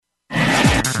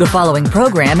The following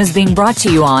program is being brought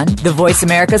to you on the Voice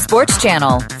America Sports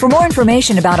Channel. For more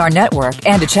information about our network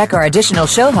and to check our additional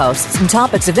show hosts and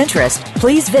topics of interest,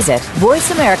 please visit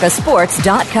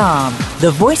voiceamericasports.com.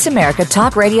 The Voice America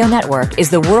Talk Radio Network is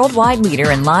the worldwide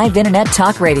leader in live Internet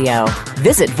talk radio.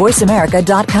 Visit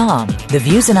voiceamerica.com. The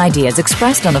views and ideas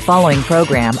expressed on the following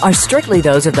program are strictly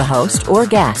those of the host or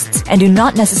guests and do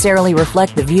not necessarily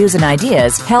reflect the views and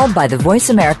ideas held by the Voice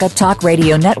America Talk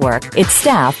Radio Network, its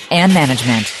staff, and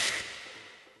management.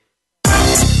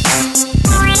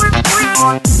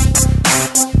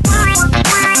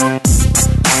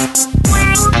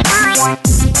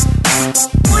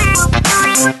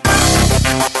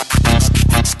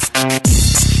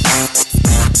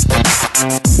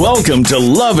 Welcome to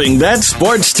Loving That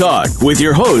Sports Talk with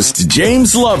your host,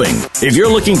 James Loving. If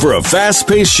you're looking for a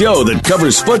fast-paced show that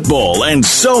covers football and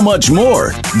so much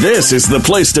more, this is the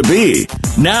place to be.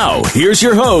 Now, here's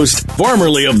your host,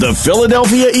 formerly of the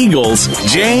Philadelphia Eagles,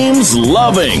 James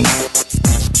Loving.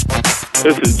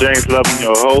 This is James Loving,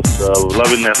 your host of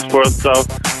Loving That Sports Talk.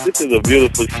 This is a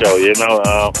beautiful show,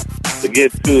 to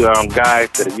get to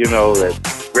guys that,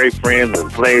 that great friends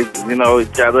and played,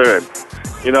 each other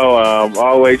and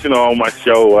always, on my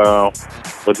show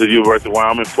with the University of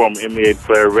Wyoming, former NBA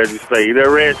player Reggie Slade. You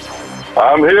there, Reg?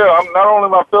 I'm here. I'm not only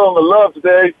am I feeling the love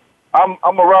today, I'm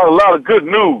around a lot of good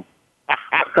news.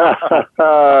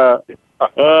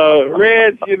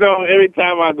 Reg, every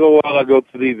time I go out, I go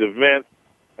to these events,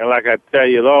 and like I tell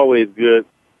you, it's always good.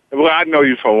 Well, I know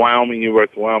you're from Wyoming,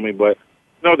 University of Wyoming, but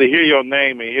to hear your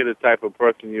name and hear the type of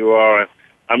person you are, and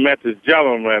I met this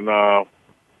gentleman.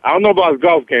 I don't know about his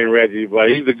golf game, Reggie, but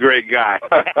he's a great guy.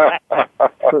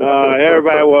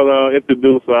 Everybody will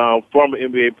introduce former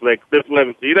NBA player Cliff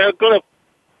Levingston. You there, Cliff?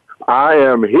 I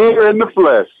am here in the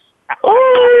flesh.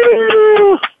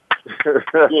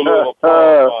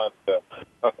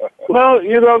 Well,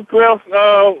 Cliff,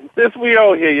 since we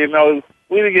out here,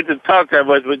 we didn't get to talk that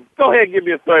much, but go ahead and give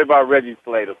me a story about Reggie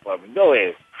Slater for me. Go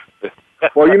ahead.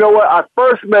 Well, you know what? I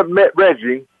first met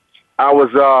Reggie. I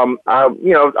was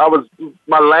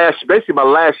my last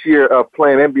year of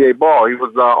playing NBA ball. He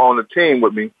was on the team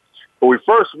with me. But we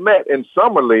first met in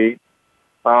summer league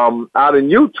out in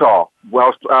Utah.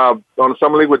 Well, I was on the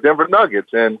summer league with Denver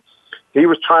Nuggets, and he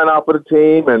was trying out for the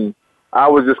team, and I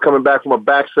was just coming back from a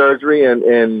back surgery,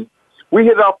 and we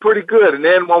hit it off pretty good. And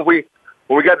then when we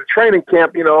got to training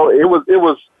camp, it was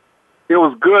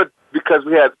good because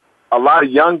we had a lot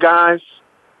of young guys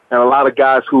and a lot of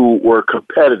guys who were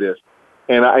competitive.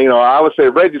 And, I would say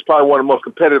Reggie's probably one of the most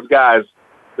competitive guys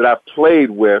that I've played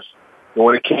with. And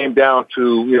when it came down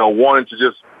to, wanting to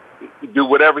just do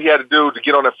whatever he had to do to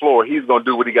get on that floor, he's going to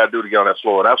do what he got to do to get on that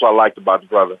floor. That's what I liked about the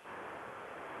brother.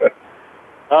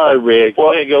 All right, Reg.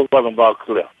 Go ahead and go talking about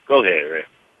Cliff. Go ahead, Reg.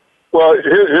 Well,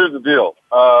 here's the deal.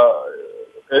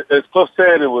 As Cliff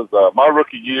said, it was my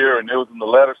rookie year, and it was in the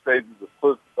latter stages of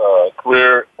Cliff's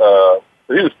career.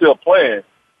 He was still playing.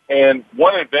 And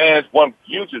one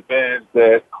huge advantage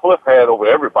that Cliff had over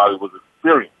everybody was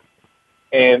experience.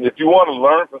 And if you want to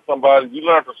learn from somebody, you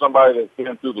learn from somebody that's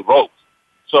been through the ropes.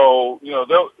 So,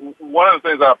 one of the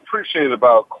things I appreciate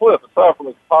about Cliff, aside from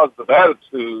his positive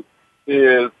attitude,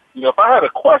 is, if I had a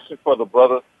question for the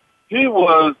brother, he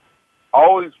was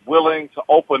always willing to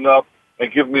open up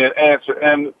and give me an answer,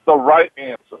 and the right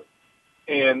answer.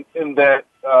 And in that,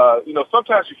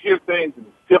 sometimes you hear things and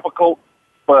it's difficult,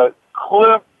 but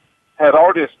Cliff had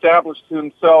already established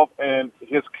himself, and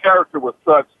his character was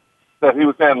such that he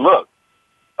was saying, look,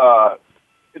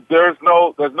 there's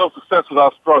no success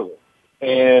without struggle.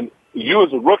 And you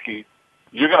as a rookie,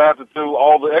 you're going to have to do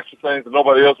all the extra things that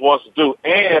nobody else wants to do,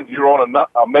 and you're on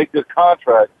a make-good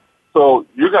contract, so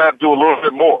you're going to have to do a little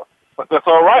bit more. But that's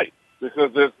all right,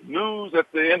 because there's news at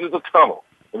the end of the tunnel,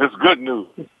 and it's good news.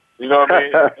 You know what I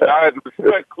mean? And I had to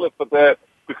respect Cliff for that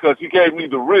because he gave me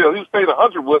the real. He stayed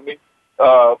 100 with me.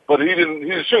 But he didn't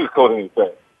sugarcoat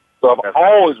anything. So I've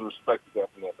always respected that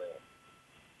from that man.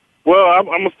 Well, I'm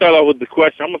going to start out with the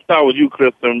question. I'm going to start with you,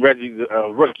 Cliff, and Reggie's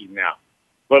rookie now.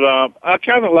 But I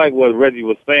kind of like what Reggie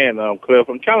was saying, Cliff.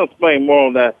 I'm trying to explain more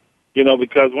on that,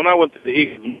 because when I went to the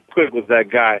Eagles, Cliff was that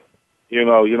guy,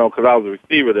 because I was a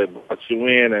receiver that brought you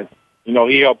in, and,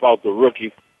 he helped out the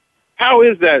rookies. How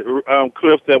is that,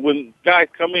 Cliff, that when guys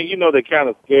come in, they're kind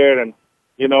of scared, and,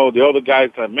 the other guys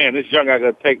like, man, this young guy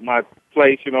got to take my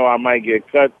place, I might get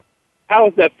cut. How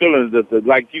is that feeling that,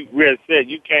 like you really said,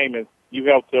 you came and you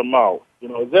helped them out?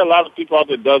 Is there a lot of people out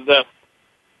there that does that?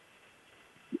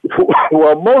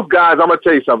 Well, most guys, I'm going to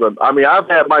tell you something. I mean, I've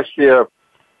had my share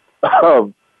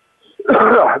of,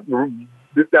 not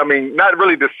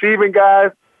really deceiving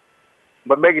guys,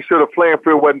 but making sure the playing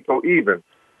field wasn't so even.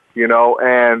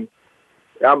 And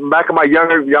back in my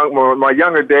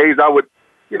younger days, I would,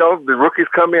 the rookies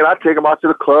come in, I'd take them out to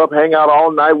the club, hang out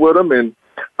all night with them, and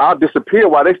I'll disappear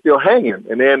while they're still hanging.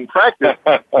 And then practice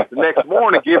the next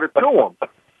morning, give it to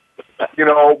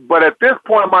them. But at this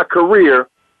point in my career,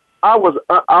 I was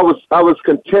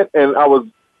content and I was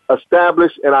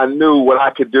established and I knew what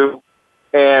I could do.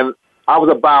 And I was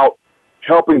about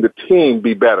helping the team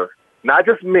be better. Not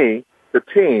just me, the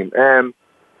team. And,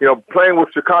 playing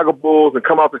with Chicago Bulls and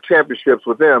come out to championships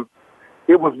with them,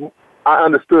 I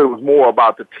understood it was more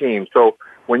about the team. So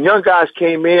when young guys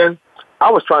came in,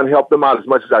 I was trying to help them out as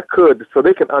much as I could so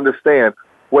they can understand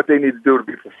what they need to do to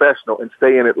be professional and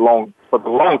stay in it for the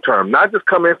long term. Not just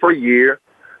come in for a year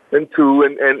and two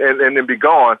and then be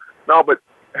gone. No, but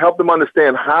help them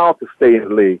understand how to stay in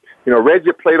the league.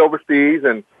 Reggie played overseas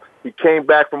and he came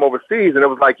back from overseas, and it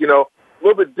was like, a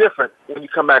little bit different when you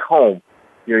come back home.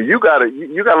 You got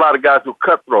a lot of guys who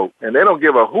cutthroat, and they don't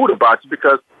give a hoot about you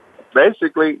because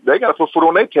basically they got to put food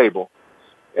on their table.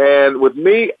 And with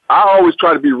me, I always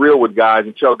try to be real with guys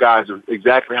and tell guys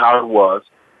exactly how it was,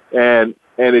 and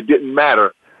it didn't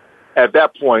matter at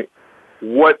that point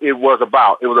what it was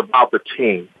about. It was about the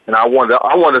team, and I wanted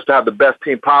us to have the best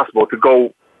team possible to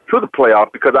go to the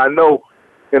playoffs, because I know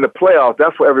in the playoffs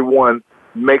that's where everyone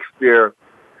makes their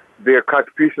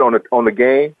contribution on the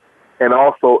game, and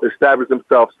also establish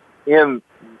themselves in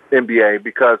NBA,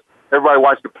 because everybody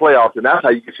watches the playoffs, and that's how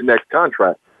you get your next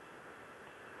contract.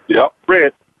 Yeah,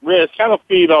 Red, kind of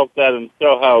feed off that and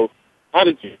tell how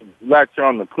did you latch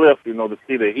on to Cliff, to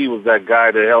see that he was that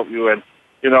guy to help you, and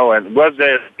and was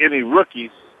there any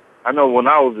rookies? I know when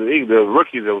I was in the league, the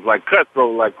rookies, it was like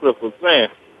cutthroat, like Cliff was saying,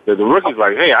 that the rookies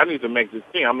like, hey, I need to make this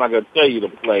team. I'm not going to tell you to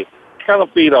play. Kind of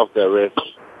feed off that, Red.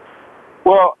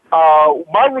 Well,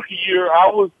 my rookie year, I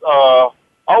was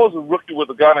a rookie with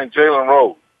a guy named Jalen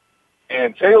Rose,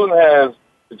 and Jalen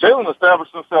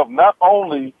established himself not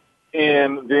only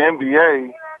in the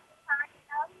NBA,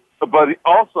 but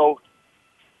also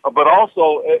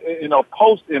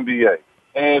post NBA,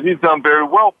 and he's done very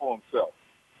well for himself.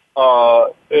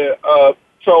 So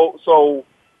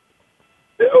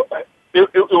it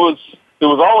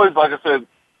was always, like I said,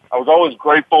 I was always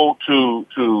grateful to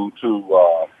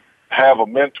have a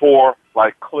mentor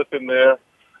like Cliff in there.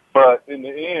 But in the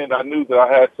end, I knew that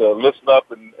I had to listen up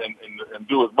and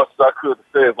do as much as I could to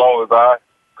stay as long as I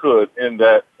could in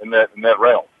that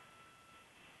realm.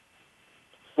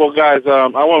 Well, guys, I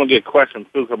want to get questions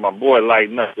too, because my boy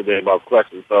lighting up today about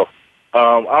questions. So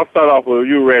I'll start off with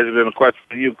you, Reggie, and then a question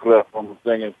for you, Cliff. I'm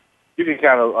thinking you can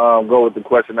kind of go with the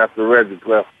question after Reggie,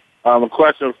 Cliff. A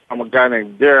question from a guy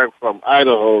named Derek from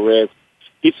Idaho, Reg.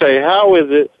 He say, how is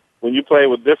it when you play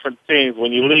with different teams,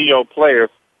 when you leave your players,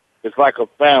 it's like a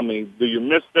family? Do you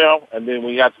miss them? And then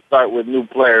when you have to start with new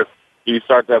players, do you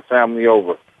start that family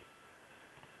over?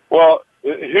 Well,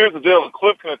 here's the deal.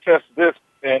 Cliff can attest to this,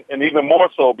 and even more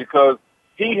so because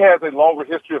he has a longer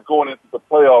history of going into the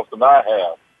playoffs than I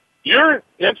have. You're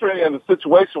entering in a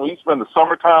situation where you spend the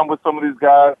summertime with some of these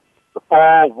guys, the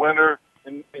fall, winter,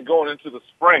 and going into the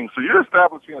spring. So you're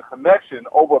establishing a connection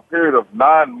over a period of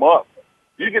 9 months.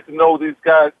 You get to know these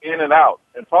guys in and out,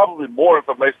 and probably more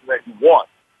information that you want.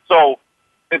 So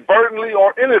inadvertently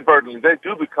or inadvertently, they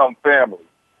do become family.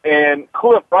 And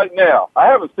Cliff, right now, I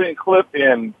haven't seen Cliff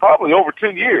in probably over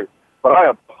 10 years, but I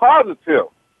am positive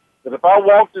that if I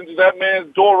walked into that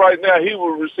man's door right now, he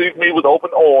would receive me with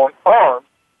open arms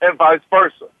and vice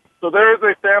versa. So there is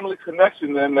a family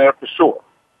connection in there for sure.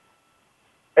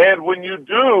 And when you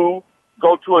do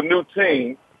go to a new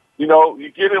team, you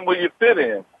get in where you fit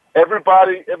in.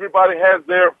 Everybody has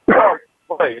their part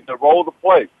to play, their role to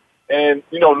play. And,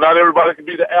 not everybody can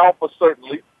be the alpha,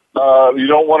 certainly. You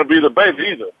don't want to be the beta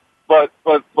either. But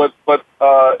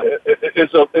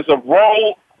it's a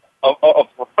role of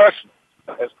professional,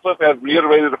 as Cliff has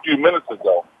reiterated a few minutes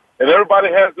ago. And everybody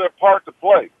has their part to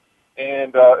play.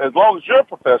 And as long as you're a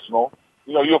professional,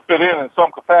 you'll fit in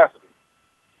some capacity.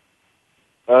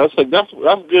 That's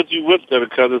good you went there,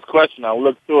 because this question, I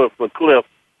looked through it for Cliff.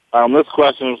 This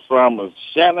question is from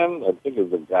Shannon, I think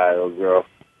it's a guy or girl,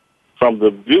 from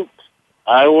Dubuque,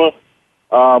 Iowa.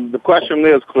 The question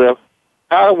is, Cliff,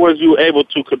 how was you able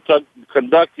to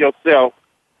conduct yourself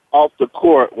off the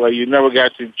court where you never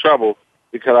got in trouble?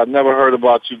 Because I never heard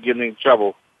about you getting in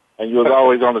trouble, and you was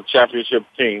always on the championship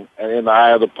team and in the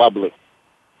eye of the public.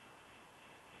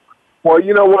 Well,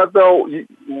 you know what, though?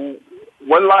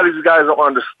 What a lot of these guys don't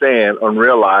understand and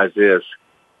realize is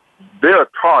they're a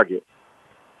target.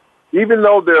 Even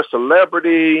though they're a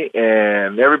celebrity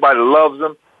and everybody loves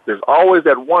them, there's always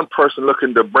that one person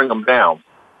looking to bring them down.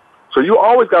 So you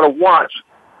always got to watch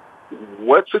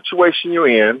what situation you're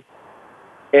in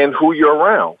and who you're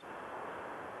around.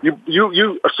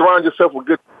 You surround yourself with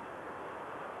good.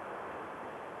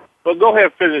 But go ahead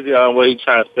and finish what he's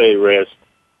trying to say, Reg.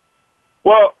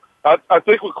 Well, I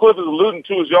think what Cliff is alluding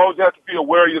to is you always have to be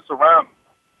aware of your surroundings.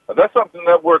 That's something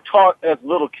that we're taught as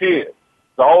little kids,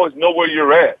 to always know where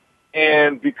you're at.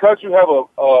 And because you have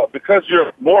because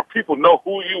more people know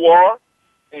who you are,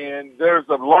 and there's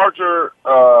a larger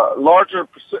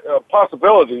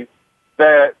possibility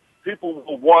that people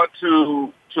will want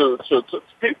to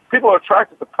people are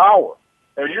attracted to power.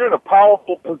 And you're in a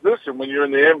powerful position when you're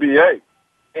in the NBA.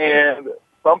 And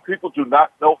some people do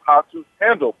not know how to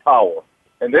handle power.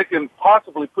 And they can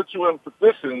possibly put you in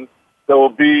positions that will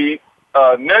be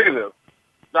negative,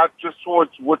 not just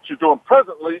towards what you're doing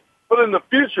presently, but in the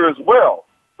future as well.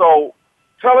 So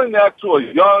telling that to a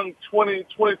young 20,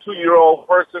 22-year-old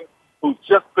person who's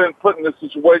just been put in this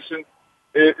situation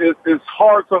is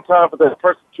hard sometimes for that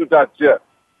person to digest.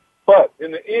 But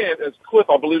in the end, as Cliff,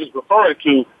 I believe, is referring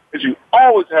to, is you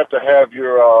always have to have you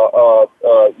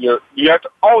have to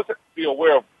always have to be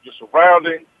aware of your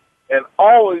surroundings and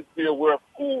always be aware of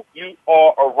who you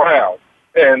are around,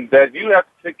 and that you have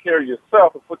to take care of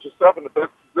yourself and put yourself in the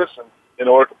best position in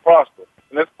order to prosper.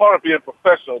 And that's part of being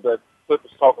professional that Cliff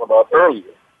was talking about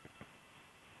earlier.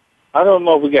 I don't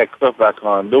know if we got Cliff back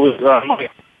on. Do we?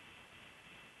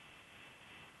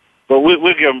 But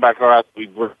we'll give him back on after we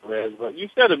break, Reg. But you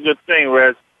said a good thing,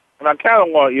 Reg, and I kind of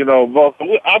want, both.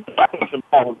 I'll talk some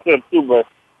back with Cliff, too, but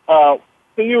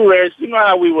to you, Reg, you know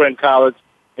how we were in college?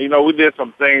 We did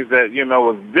some things that,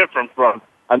 was different from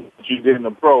what you did in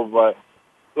the pro, but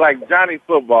like Johnny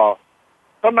Football,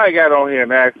 somebody got on here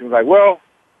and asked him, like, well,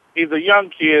 he's a young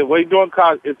kid. What he's doing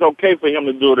college, it's okay for him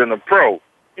to do it in the pro.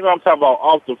 I'm talking about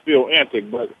off the field antic,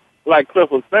 but like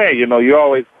Cliff was saying, you're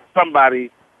always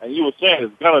somebody, and you were saying,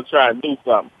 is going to try and do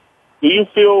something. Do you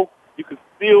feel you can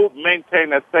still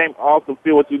maintain that same off the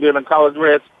field what you did in college,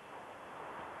 Reg?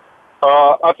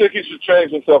 I think he should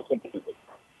change himself completely.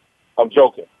 I'm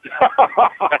joking.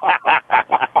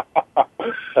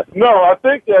 No, I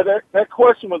think that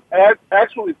question was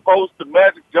actually posed to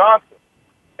Magic Johnson.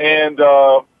 And,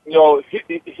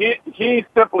 he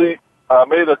simply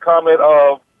made a comment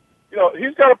of,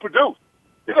 he's got to produce.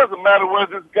 It doesn't matter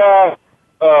whether this guy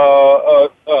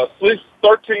sleeps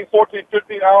 13, 14,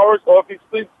 15 hours or if he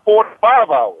sleeps 4 to 5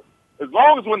 hours. As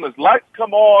long as when the lights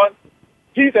come on,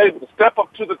 he's able to step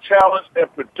up to the challenge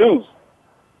and produce.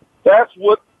 That's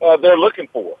what they're looking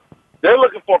for. They're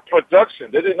looking for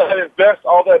production. They did not invest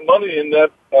all that money in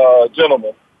that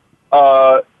gentleman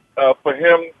for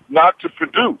him not to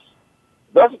produce.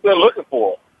 That's what they're looking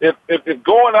for. If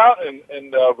going out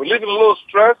and relieving a little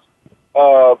stress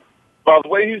by the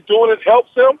way he's doing it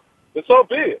helps him, then so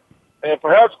be it. And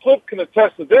perhaps Cliff can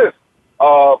attest to this.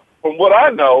 From what I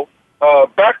know,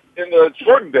 back in the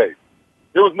Jordan days,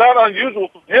 it was not unusual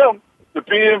for him to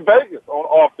be in Vegas on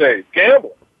off days,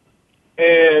 gambling,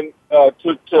 and as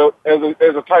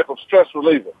a type of stress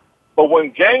reliever. But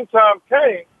when game time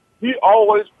came, he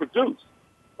always produced.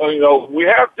 We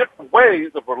have different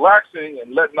ways of relaxing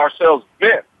and letting ourselves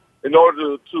vent in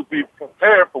order to be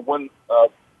prepared for when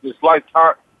this lights,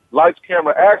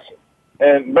 camera, action.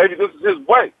 And maybe this is his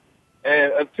way.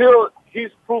 And until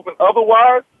he's proven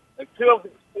otherwise, until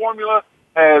his formula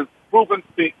has proven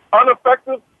to be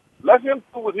ineffective, let him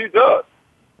do what he does.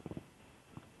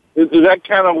 Is that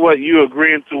kind of what you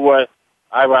agreeing to what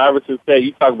Ira Iverson said?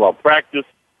 You talk about practice.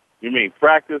 You mean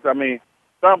practice? I mean,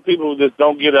 some people just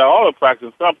don't get at all the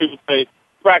practice. Some people say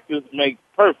practice makes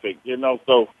perfect,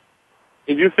 So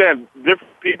if you said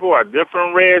different people are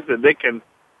different, Reds, that they can,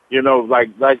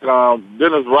 like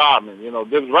Dennis Rodman.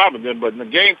 Dennis Rodman did, but in the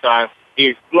game time, he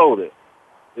exploded.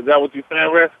 Is that what you're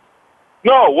saying, Reds?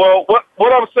 No, well,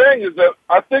 what I'm saying is that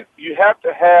I think you have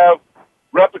to have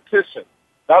repetition,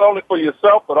 not only for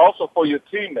yourself, but also for your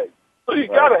teammates. So you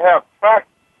got to have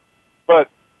practice. But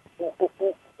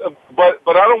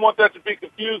I don't want that to be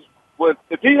confused with,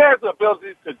 if he has the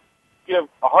ability to give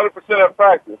 100% of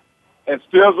practice and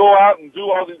still go out and do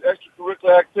all these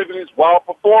extracurricular activities while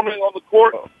performing on the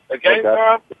court at game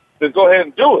time, then go ahead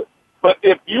and do it. But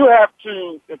if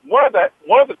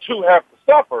one of the two have to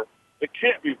suffer, it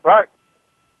can't be practice.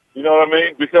 You know what I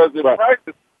mean? Because in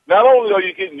practice, not only are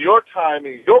you getting your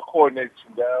timing, your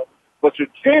coordination down, but your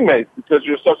teammates, because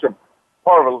you're such a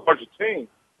part of a larger team,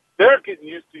 they're getting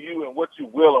used to you and what you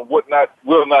will and what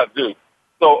will not do.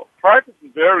 So practice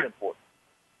is very important.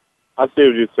 I see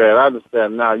what you're saying. I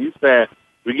understand now. You're saying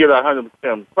we get 100%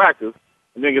 in practice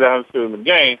and then get 100% in the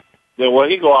game, then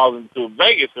he go out into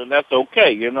Vegas, and that's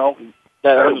okay,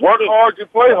 Work hard, you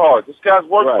play hard. This guy's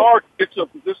worked hard to get to a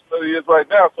position that he is right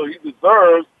now, so he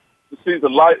deserves to see the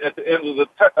light at the end of the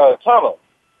tunnel.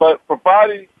 But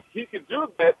providing he can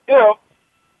do that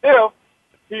if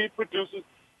he produces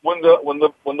when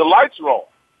the lights are on,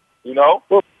 you know.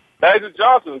 Magic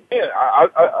Johnson, again,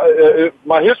 if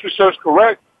my history serves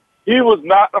correct, he was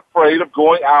not afraid of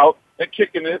going out and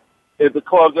kicking it at the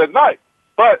clubs at night.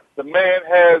 But the man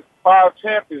has 5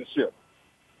 championships.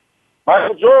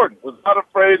 Michael Jordan was not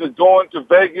afraid of going to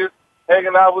Vegas,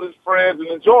 hanging out with his friends, and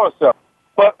enjoying himself.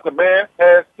 But the man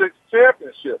has 6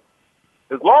 championships.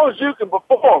 As long as you can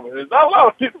perform, and there's not a lot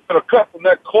of people that are cut from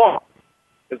that cloth,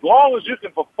 as long as you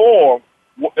can perform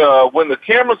when the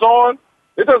camera's on,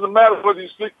 it doesn't matter whether you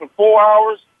sleep for 4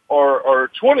 hours or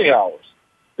 20 hours.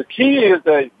 The key is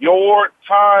that your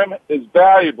time is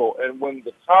valuable, and when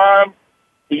the time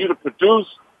for you to produce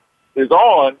is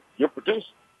on, you're producing.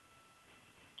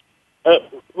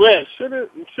 Red,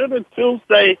 shouldn't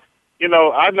Tuesday, you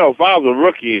know, I know if I was a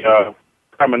rookie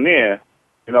coming in,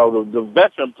 you know, the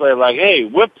veteran player, like, hey,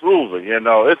 we're proven, you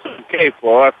know, it's okay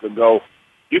for us to go.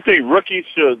 You think rookies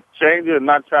should change it and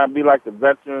not try and be like the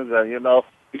veterans, you know,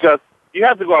 because you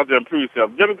have to go out there and prove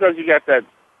yourself. Just because you got that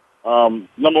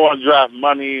number 1 draft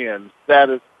money and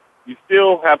status, you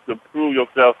still have to prove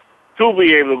yourself to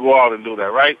be able to go out and do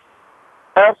that, right?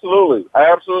 Absolutely. I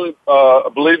absolutely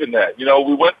believe in that. You know,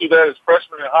 we went through that as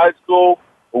freshmen in high school.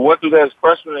 We went through that as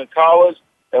freshmen in college.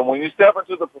 And when you step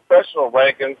into the professional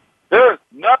rankings, there is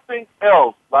nothing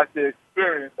else like the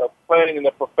experience of playing in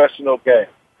the professional game.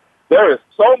 There is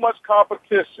so much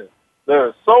competition. There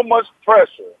is so much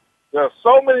pressure. There are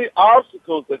so many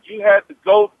obstacles that you had to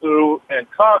go through and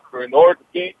conquer in order to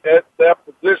be at that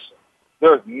position.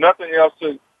 There is nothing else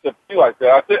to be like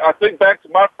that. I think back to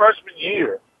my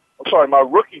my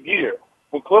rookie year,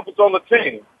 when Cliff was on the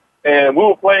team, and we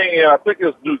were playing in, I think it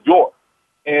was New York.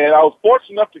 And I was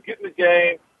fortunate enough to get in the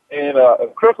game and a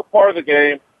critical part of the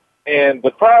game, and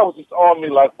the crowd was just on me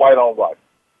like white on white.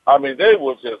 I mean, they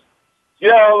were just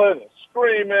yelling and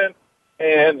screaming,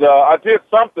 and I did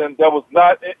something that was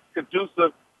not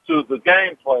conducive to the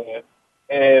game plan.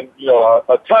 And, you know,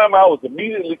 a timeout was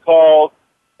immediately called,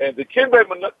 and the Dikembe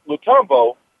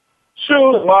Mutombo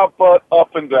chewed my butt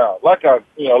up and down like I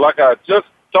just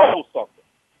stole something.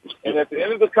 And at the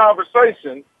end of the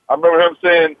conversation, I remember him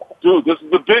saying, dude, this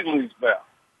is the big leagues now.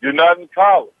 You're not in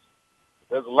college.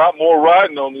 There's a lot more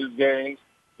riding on these games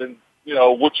than, you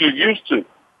know, what you're used to.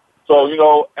 So, you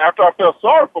know, after I felt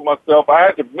sorry for myself, I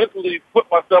had to mentally put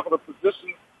myself in a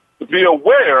position to be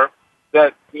aware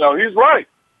that, you know, he's right.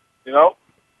 You know,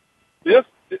 you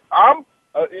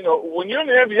know, when you're in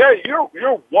the NBA,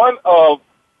 you're one of,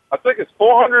 I think it's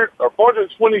 400 or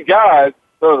 420 guys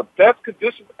that are the best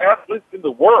conditioned athletes in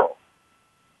the world.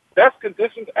 Best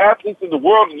conditioned athletes in the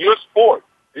world in your sport.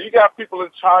 And you got people in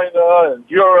China and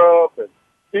Europe and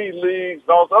P leagues and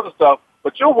all this other stuff,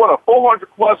 but you're one of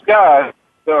 400-plus guys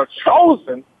that are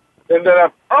chosen and that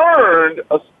have earned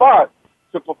a spot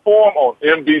to perform on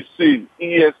NBC,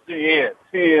 ESPN,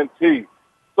 TNT.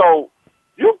 So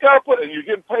you've got to and you're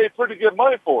getting paid pretty good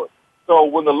money for it. So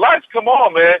when the lights come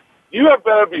on, man, you have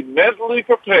better be mentally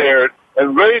prepared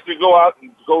and ready to go out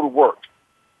and go to work.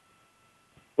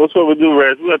 That's what we do,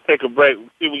 Reg. We're going to take a break. We'll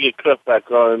see if we get Cliff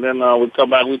back on, and then we'll come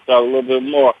back and we'll talk a little bit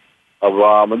more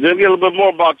of and then get a little bit more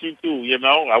about you, too, you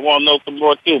know. I want to know some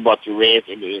more, too, about you, Reg.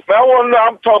 Man, I want to know.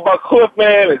 I'm talking about Cliff,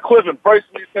 man, and Cliff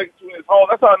embraced me, taking to his home.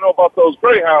 That's how I know about those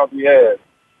Greyhounds he had.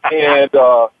 And,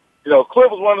 you know, Cliff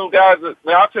was one of those guys that,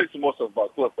 man, I'll tell you some more stuff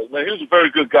about Cliff, but, man, he was a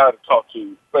very good guy to talk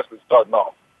to, especially starting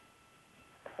off.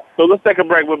 So let's take a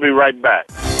break. We'll be right back.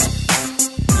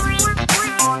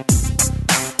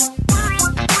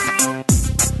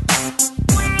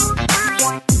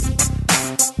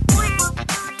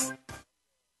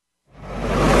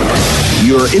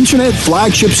 Your internet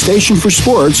flagship station for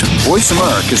sports, Voice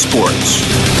America Sports.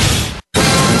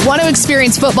 Want to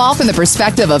experience football from the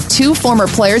perspective of 2 former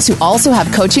players who also have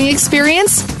coaching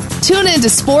experience? Tune in to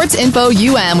Sports Info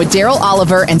UM with Daryl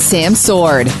Oliver and Sam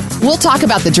Sword. We'll talk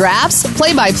about the drafts,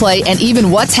 play-by-play, and even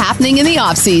what's happening in the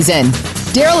offseason.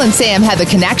 Daryl and Sam have the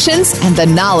connections and the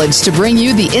knowledge to bring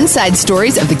you the inside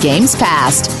stories of the game's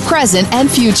past, present,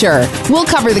 and future. We'll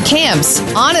cover the camps,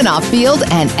 on and off field,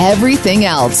 and everything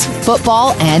else,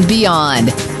 football and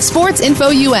beyond. Sports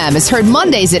Info UM is heard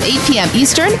Mondays at 8 p.m.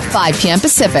 Eastern, 5 p.m.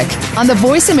 Pacific on the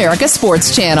Voice America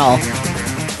Sports Channel.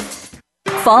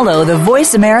 Follow the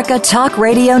Voice America Talk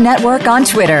Radio Network on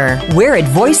Twitter. We're at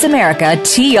Voice America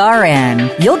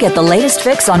TRN. You'll get the latest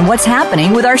fix on what's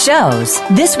happening with our shows,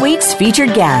 this week's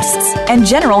featured guests, and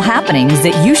general happenings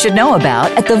that you should know about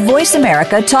at the Voice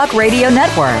America Talk Radio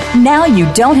Network. Now you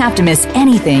don't have to miss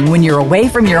anything when you're away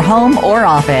from your home or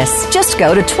office. Just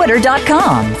go to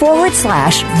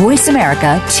twitter.com/Voice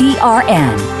America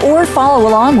TRN or follow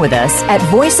along with us at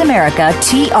Voice America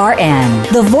TRN,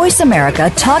 the Voice America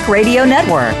Talk Radio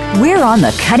Network. We're on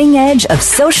the cutting edge of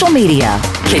social media.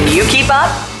 Can you keep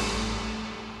up?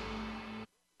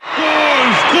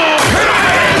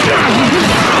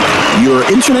 Your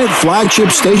internet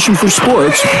flagship station for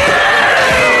sports.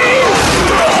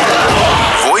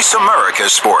 Voice America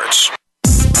Sports.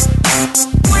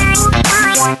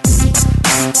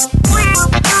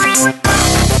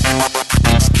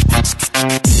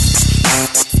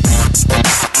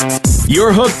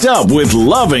 You're hooked up with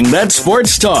Loving That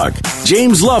Sports Talk.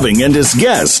 James Loving and his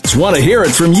guests want to hear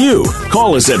it from you.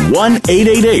 Call us at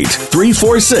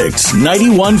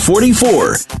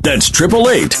 1-888-346-9144. That's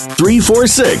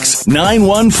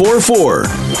 888-346-9144.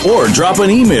 Or drop an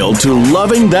email to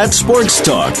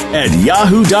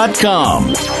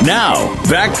lovingthatsportstalk@yahoo.com. Now,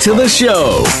 back to the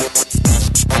show.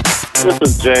 This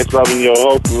is James Loving, your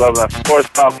host of Loving That Sports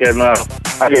Talk, and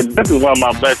this is one of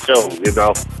my best shows, you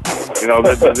know. You know,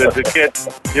 the kids,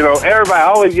 you know, everybody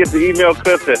always gets the email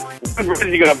clips that, when is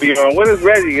Reggie going to be on? When is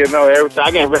Reggie? You know, every time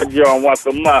I get Reggie on once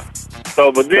a month.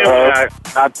 So, but then when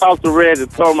I talked to Reggie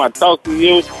and told him I talked to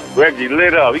you, Reggie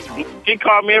lit up. He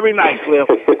called me every night, Cliff.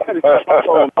 Hey,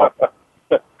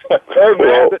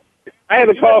 man. I had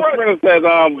to call a friend and said,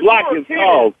 block his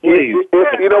calls, please.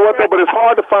 You know what, though? But it's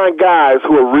hard to find guys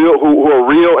who are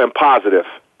real and positive.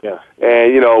 Yeah.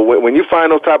 And, you know, when you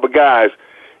find those type of guys,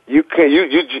 you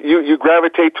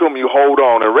gravitate to him, you hold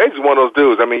on. And Reggie's one of those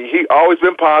dudes. I mean, he always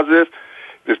been positive.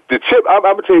 The chip, I'm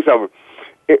gonna tell you something.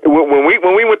 When we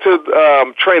went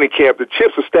to training camp, the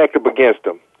chips were stacked up against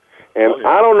him, and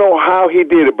I don't know how he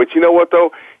did it. But you know what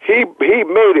though, he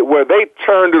made it where they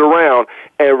turned it around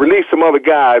and released some other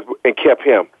guys and kept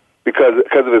him because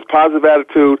of his positive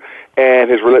attitude and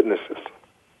his relentlessness.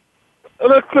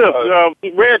 Look, Cliff,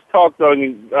 Reg talked on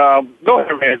you. Go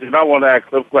ahead, Reg, and I want to ask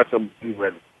Cliff a question.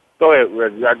 Reggie. Go ahead,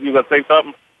 Reggie. You going to say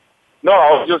something? No,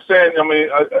 I was just saying, I mean,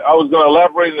 I was going to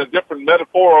elaborate in a different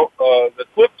metaphor that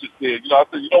Cliff just did. You know, I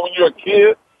said, you know, when you're a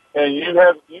kid and you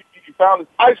found this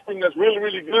ice cream that's really,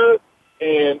 really good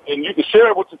and you can share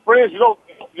it with your friends, you don't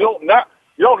not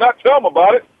tell them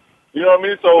about it. You know what I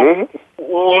mean? So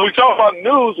when we talk about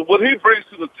news, what he brings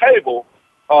to the table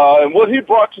and what he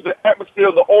brought to the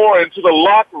atmosphere, the aura, and to the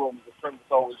locker room, the term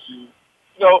that's always used,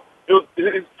 you know,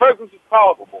 his presence is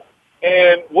palpable.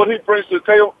 And what he brings to the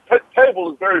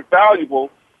table is very valuable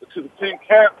to the team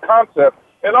concept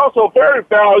and also very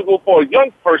valuable for a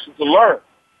young person to learn.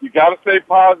 You got to stay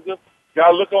positive. You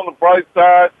got to look on the bright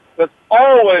side. It's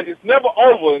never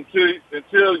over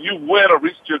until you win or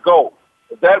reach your goal.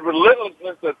 That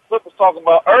relentlessness that Cliff was talking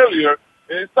about earlier,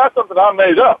 and it's not something I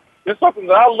made up. It's something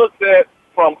that I looked at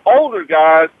from older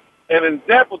guys and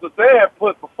examples that they have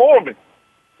put before me.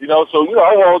 You know, so, you know,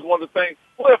 I always wanted to thank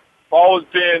Cliff always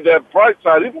being that bright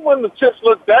side, even when the chips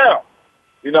look down.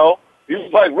 You know, he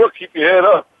was like, Rook, keep your head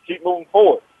up, keep moving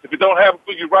forward. If it don't happen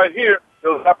for you right here,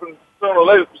 it'll happen sooner or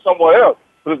later for somewhere else.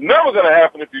 But it's never going to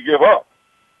happen if you give up.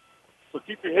 So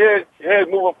keep your head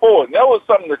moving forward. And that was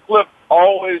something that Cliff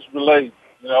always relayed,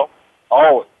 you know,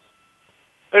 always.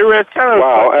 Hey, Reg,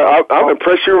 wow, I'm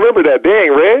impressed you remember that.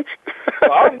 Dang, Reg.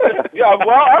 I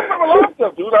remember a lot of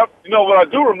stuff, dude. You know, what I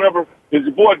do remember is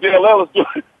your boy Dale Ellis.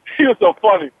 He was so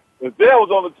funny. And Dale was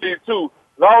on the team, too.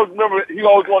 And I always remember he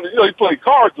always wanted, you know, he played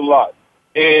cards a lot.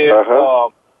 And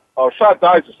shot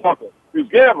dice or something. He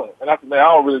was gambling. And I said, man, I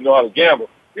don't really know how to gamble.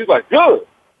 He's like, good.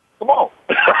 Come on.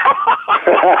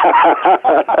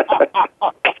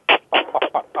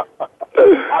 I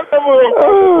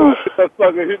remember that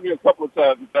sucker hit me a couple of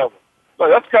times with that one. So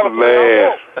that's kind of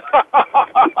man.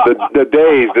 the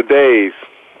days.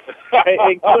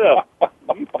 Hey, Cliff,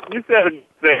 you said a good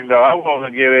thing, though. I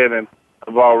want to get in and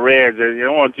about Reg. I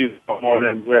don't want you to talk more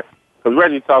than Reg. Because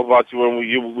Reggie talked about you when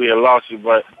we had lost you.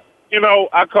 But, you know,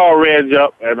 I called Reg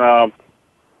up, and out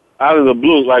of the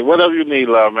blue, like, whatever you need,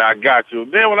 love, man, I got you.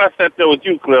 Then when I sat there with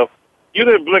you, Cliff, you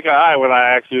didn't blink an eye when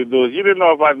I asked you to do it. You didn't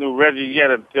know if I knew Reggie yet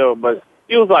but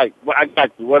he was like, well, I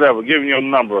got you, whatever, give me your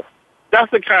number. That's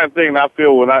the kind of thing I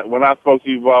feel when I spoke to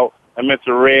you about, I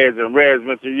mentioned Reg, and Reg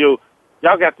mentioned you.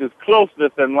 Y'all got this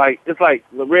closeness, and, like, it's like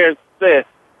Reg said,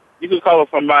 you can call up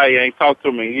somebody and talk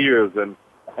to them in years, and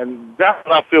that's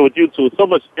what I feel with you two. So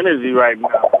much energy right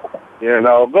now. You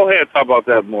know, go ahead and talk about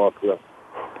that more, Cliff.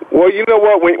 Well, you know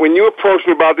what? When you approached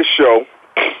me about the show,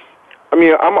 I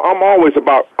mean, I'm always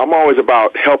about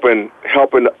helping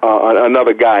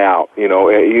another guy out. You know,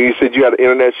 you said you had an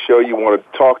internet show. You wanted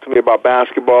to talk to me about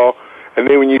basketball, and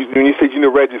then when you said you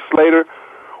knew Reggie Slater,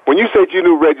 when you said you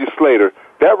knew Reggie Slater,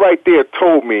 that right there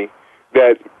told me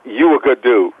that you were a good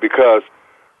dude, because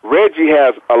Reggie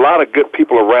has a lot of good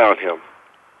people around him,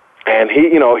 and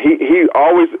he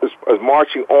always is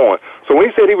marching on. So when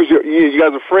he said you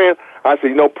guys are friends, I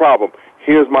said, no problem.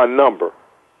 Here's my number.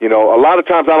 You know, a lot of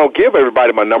times I don't give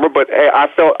everybody my number, but hey, I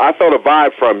felt a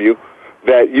vibe from you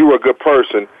that you were a good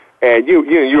person, and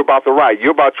you're about the right.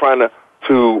 You're about trying to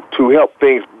help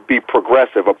things be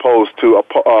progressive, opposed to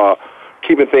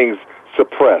keeping things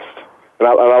suppressed. And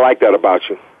I like that about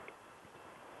you.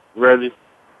 Reggie?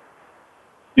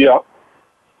 Yeah.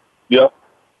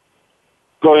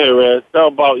 Go ahead, Reg. Tell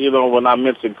about, when I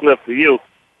mentioned Cliff to you,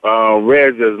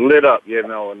 Reg is lit up,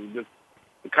 and just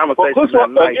the conversation. Well,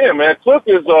 Cliff, again, man, Cliff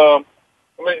is,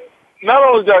 not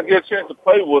only did I get a chance to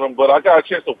play with him, but I got a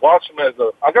chance to watch him I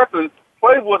got to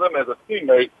play with him as a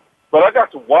teammate, but I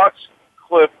got to watch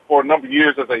Cliff for a number of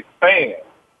years as a fan.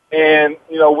 And,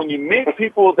 when you meet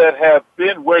people that have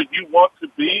been where you want to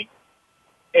be,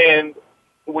 and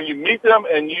when you meet them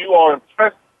and you are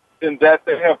impressed in that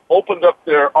they have opened up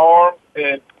their arms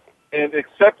and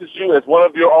accepted you as one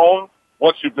of your own,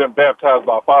 once you've been baptized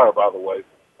by fire, by the way.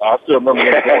 I still remember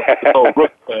when going to the old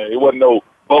Brooklyn thing. It wasn't no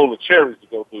bowl of cherries to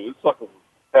go through. This sucker was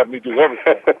having me do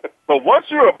everything. But once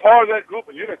you're a part of that group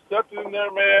and you're accepted in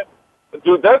there, man,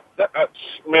 dude, man,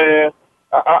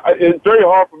 it's very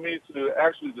hard for me to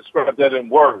actually describe that in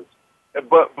words.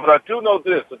 But I do know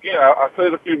this. Again, I said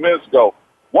it a few minutes ago.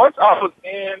 Once I was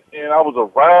in and I was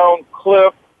around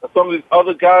Cliff and some of these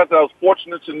other guys that I was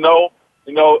fortunate to know,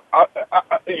 you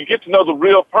get to know the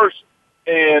real person,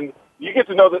 and you get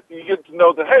to know that.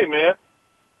 Hey, man,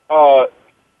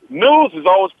 news is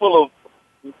always full of.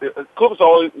 Cliff is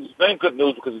always his name good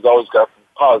news because he's always got some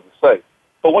positive to say.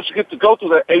 But once you get to go through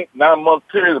that 8-9 month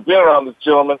period of being around this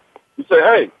gentleman, you say,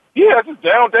 hey, he has his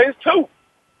down days too.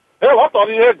 Hell, I thought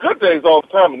he had good days all the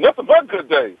time, and nothing but good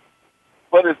days.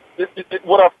 But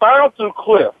what I found through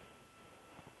Cliff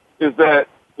is that,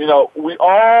 we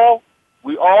all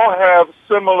have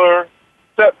similar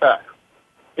setbacks.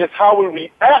 It's how we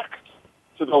react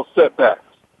to those setbacks.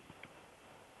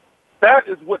 That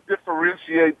is what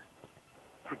differentiates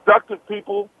productive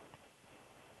people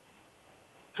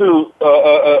to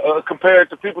compared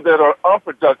to people that are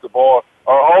unproductive or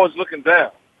are always looking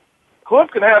down. Cliff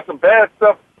can have some bad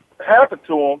stuff happen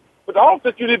to him, but I don't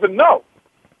think you'd even know,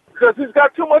 because he's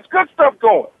got too much good stuff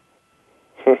going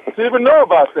to even know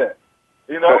about that.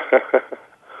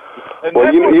 And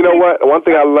well, you know what? One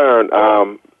thing I learned,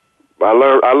 I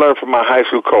learned from my high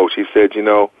school coach. He said,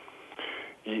 there's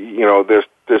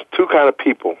two kind of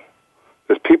people.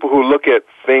 There's people who look at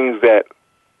things that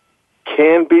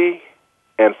can be,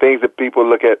 and things that people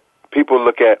look at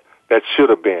that should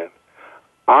have been.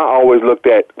 I always looked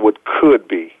at what could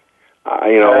be.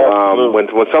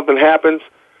 When something happens,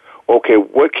 okay,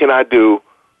 what can I do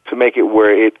to make it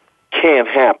where it can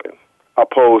happen,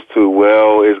 opposed to,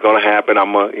 well, it's going to happen,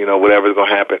 whatever's going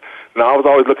to happen. Now, I was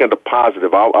always looking at the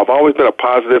positive. I've always been a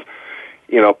positive,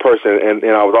 person, and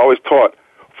I was always taught,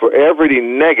 for every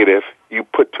negative, you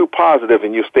put two positive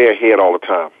and you stay ahead all the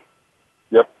time.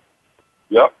 Yep.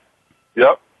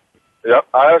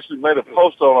 I actually made a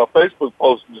post on a Facebook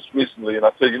post just recently, and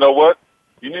I said, you know what?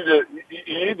 You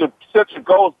need to set your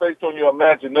goals based on your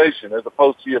imagination as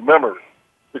opposed to your memory,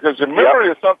 because your memory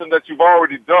is something that you've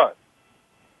already done.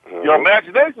 Mm-hmm. Your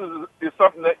imagination is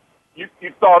something that you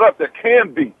thought up that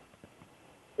can be.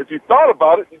 If you thought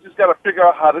about it, you just got to figure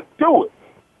out how to do it.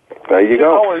 There you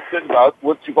go. Always think about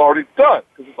what you've already done,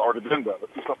 because it's already been done.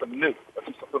 Let's do something new. Let's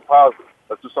do something positive.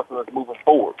 Let's do something that's moving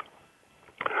forward.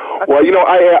 Well,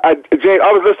 James,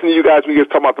 I was listening to you guys when you were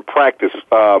talking about the practice.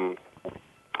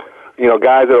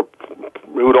 Guys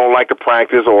who don't like to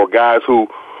practice, or guys who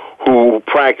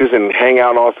practice and hang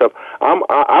out and all that stuff.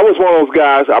 I was one of those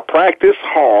guys. I practiced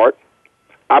hard,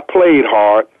 I played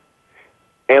hard,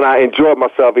 and I enjoyed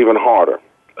myself even harder.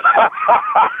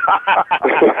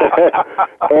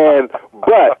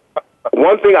 But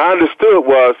one thing I understood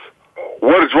was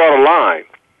where to draw the line.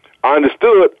 I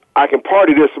understood I can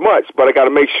party this much, but I got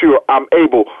to make sure I'm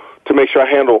able to make sure I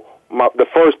handle the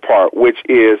first part, which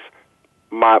is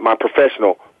my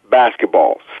professional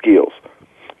basketball skills.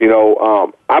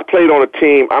 I played on a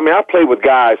team. I played with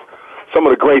guys, some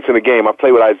of the greats in the game. I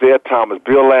played with Isaiah Thomas,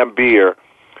 Bill Laimbeer,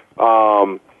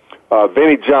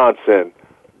 Vinnie Johnson,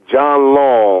 John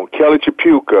Long, Kelly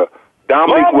Tripucka,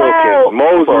 Dominique Wilkins,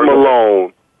 Moses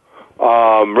Malone,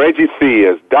 Reggie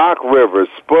Theus, Doc Rivers,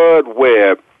 Spud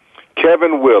Webb,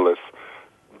 Kevin Willis,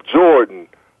 Jordan,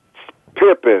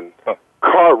 Pippen,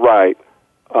 Cartwright,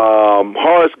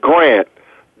 Horace Grant,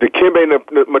 Dikembe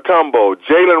Mutombo,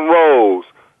 Jalen Rose,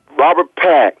 Robert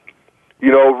Pack,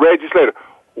 Reggie Slater.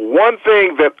 One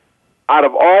thing that out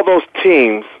of all those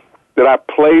teams that I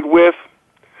played with,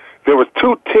 there was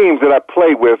 2 teams that I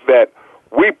played with that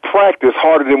we practiced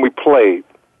harder than we played.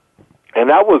 And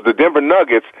that was the Denver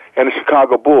Nuggets and the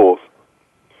Chicago Bulls.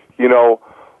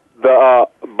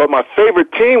 But my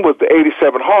favorite team was the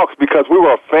 87 Hawks because we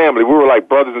were a family. We were like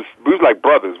brothers. We was like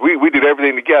brothers. We did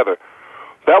everything together.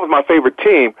 That was my favorite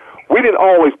team. We didn't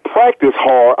always practice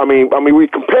hard. I mean, we were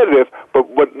competitive, but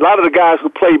a lot of the guys who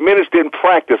played minutes didn't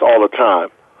practice all the time.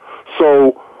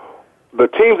 So the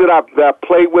teams that I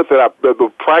played with that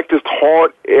practiced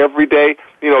hard every day,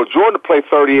 Jordan played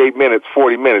 38 minutes,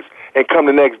 40 minutes, and come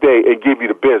the next day and give you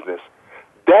the business.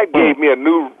 That gave me a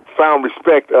newfound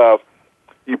respect of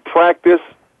you practice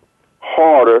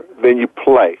harder than you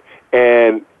play.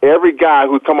 And every guy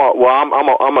who come out, well,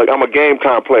 I'm a game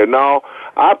time player. No,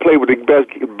 I played with the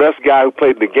best guy who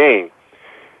played the game.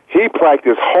 He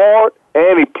practiced hard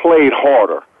and he played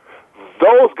harder.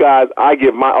 Those guys I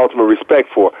give my ultimate respect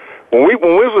for. When we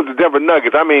was with the Denver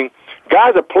Nuggets, I mean,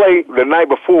 guys that played the night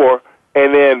before,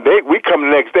 and then we come the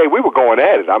next day, we were going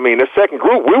at it. I mean, the second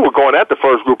group, we were going at the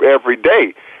first group every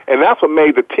day, and that's what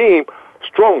made the team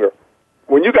stronger.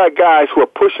 When you got guys who are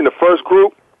pushing the first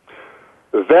group,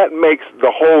 that makes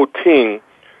the whole team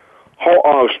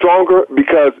stronger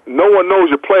because no one knows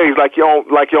your plays like your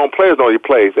own players know your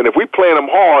plays. And if we playing them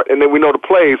hard and then we know the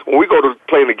plays, when we go to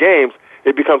play in the games,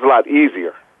 it becomes a lot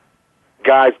easier.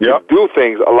 Guys do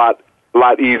things a lot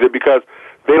easier because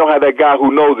they don't have that guy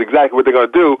who knows exactly what they're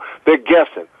going to do. They're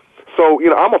guessing. So,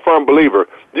 I'm a firm believer.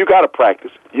 You got to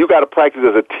practice. You got to practice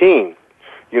as a team.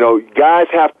 Guys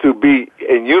have to be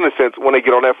in unison when they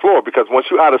get on that floor because once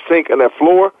you're out of sync on that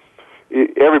floor,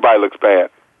 everybody looks bad.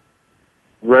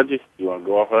 Reggie, you want to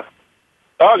go off that?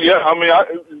 Oh, yeah. I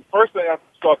mean, first thing I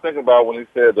started thinking about when he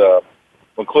said,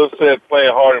 when Cliff said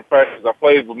playing hard in practice, I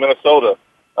played with Minnesota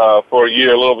for a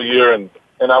little over a year, and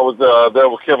I was there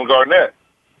with Kevin Garnett.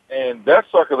 And that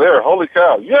sucker there, holy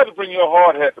cow, you had to bring your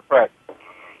hard hat to practice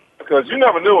because you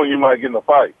never knew when you might get in a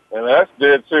fight, and that's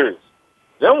dead serious.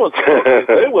 They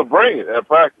would bring it at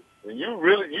practice, and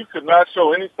you could not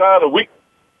show any sign of weakness.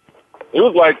 It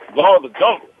was like Law of the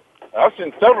Jungle. I've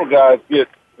seen several guys get,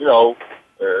 there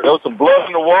was some blood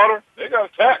in the water. They got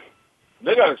attacked.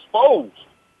 They got exposed.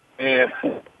 And,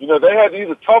 they had to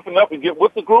either toughen up and get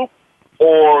with the group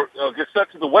or get set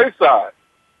to the wayside,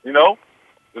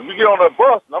 If we get on that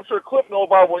bus, and I'm sure Cliff knows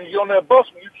about when you get on that bus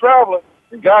when you're traveling,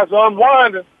 and guys are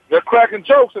unwinding, they're cracking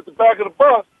jokes at the back of the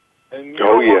bus, and you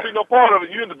don't want to be no part of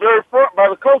it. You're in the very front by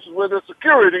the coaches where there's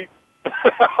security. Because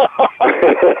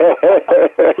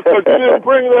you didn't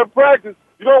bring that practice,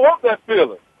 you don't want that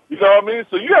feeling. You know what I mean?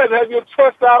 So you had to have your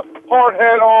chest out, hard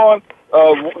hat on,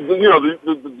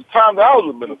 the time that I was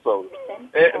in Minnesota.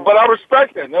 But I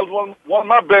respect that. And that was one of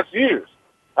my best years.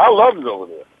 I loved it over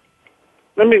there.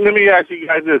 Let me ask you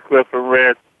guys this, Cliff and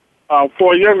Red.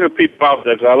 For younger people out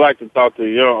there, 'cause I like to talk to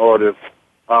young audience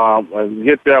and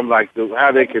get them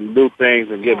how they can do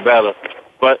things and get better.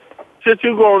 But since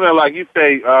you go in there, like you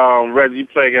say, Reggie, you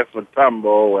play against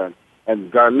Mutombo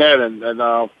and Garnett and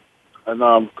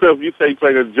Cliff, you say you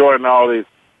play against Jordan and all these.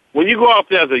 When you go out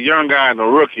there as a young guy and a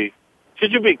rookie,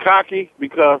 should you be cocky?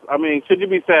 Because, should you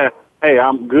be saying, hey,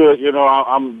 I'm good,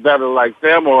 I'm better like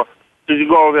them, or should you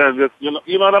go over there and just, you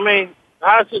know what I mean?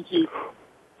 How should you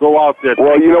go out there?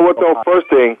 Well, you know what, though? First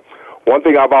thing, one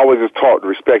thing I've always is taught,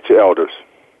 respect your elders.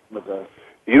 Okay.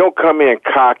 You don't come in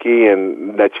cocky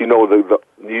and that you're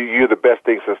the best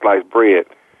thing since sliced bread.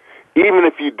 Even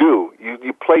if you do,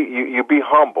 you be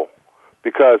humble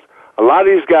because a lot of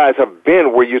these guys have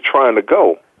been where you're trying to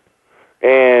go.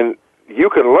 And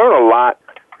you can learn a lot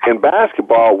in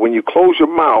basketball when you close your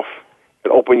mouth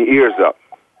and open your ears up.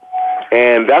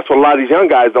 And that's what a lot of these young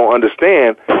guys don't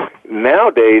understand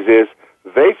nowadays is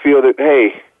they feel that,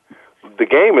 hey, the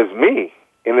game is me.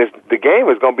 And the game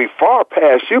is going to be far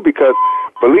past you because,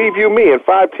 believe you me, in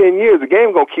 5-10 years, the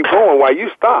game's going to keep going while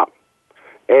you stop.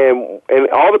 And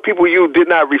all the people you did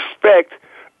not respect,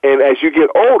 and as you get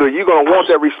older, you're going to want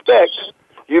that respect.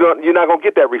 You're not going to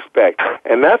get that respect.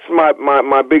 And that's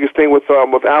my biggest thing with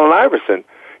Allen Iverson.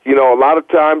 A lot of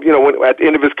times, when at the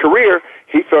end of his career,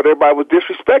 he felt everybody was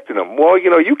disrespecting him. Well,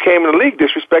 you came in the league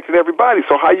disrespecting everybody,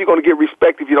 so how are you going to get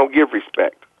respect if you don't give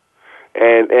respect?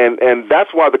 And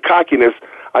that's why the cockiness,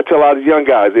 I tell all these young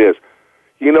guys is,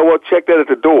 check that at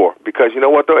the door because you know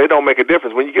what, though? It don't make a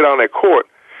difference. When you get on that court,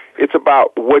 it's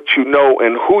about what you know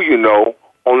and who you know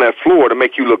on that floor to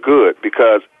make you look good.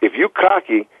 Because if you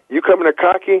cocky, you come in there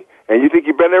cocky, and you think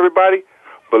you're better than everybody,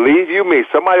 believe you me,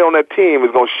 somebody on that team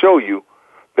is going to show you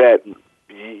that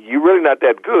you're really not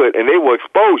that good, and they will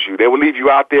expose you. They will leave you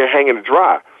out there hanging to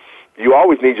dry. You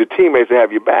always need your teammates to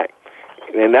have your back.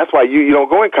 And that's why you don't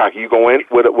go in cocky. You go in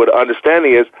with an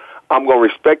understanding is, I'm going to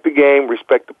respect the game,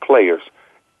 respect the players.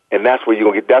 And that's where you're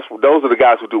going to get. Those are the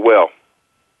guys who do well.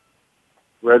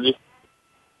 Reggie?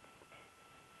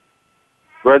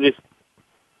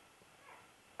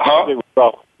 Huh?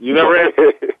 You never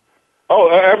answered? Oh,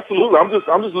 absolutely. I'm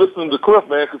just listening to Cliff,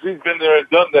 man, because he's been there and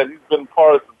done that. He's been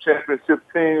part of some championship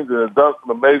teams and done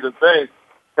some amazing things.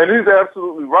 And he's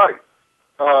absolutely right.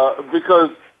 Because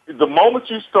the moment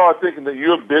you start thinking that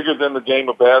you're bigger than the game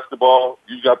of basketball,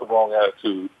 you got the wrong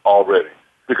attitude already.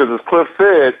 Because as Cliff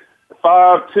said,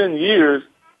 5-10 years,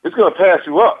 it's going to pass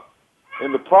you up.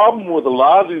 And the problem with a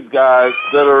lot of these guys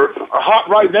that are hot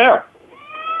right now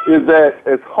is that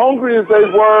as hungry as they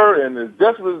were and as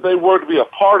desperate as they were to be a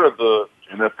part of the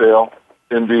NFL,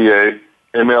 NBA,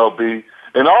 MLB,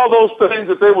 and all those things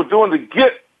that they were doing to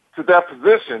get to that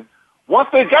position, once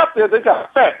they got there, they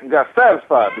got fat and got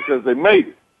satisfied because they made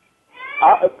it.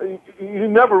 You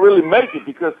never really make it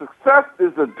because success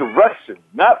is a direction,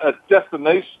 not a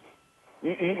destination.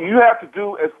 You have to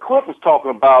do, as Cliff was talking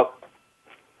about,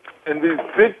 and these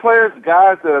big players,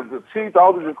 guys that have achieved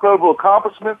all these incredible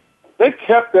accomplishments, they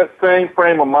kept that same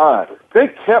frame of mind. They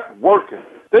kept working.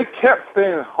 They kept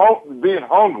being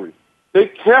hungry. They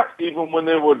kept, even when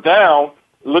they were down,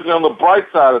 looking on the bright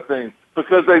side of things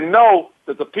because they know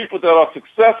that the people that are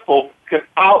successful can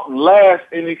outlast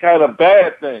any kind of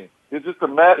bad thing. It's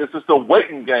just a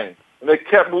waiting game. And they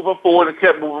kept moving forward and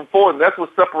kept moving forward, and that's what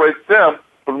separates them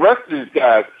from the rest of these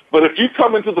guys. But if you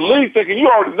come into the league thinking you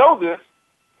already know this,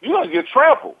 you're going to get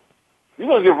trampled. You're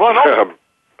going to get run over.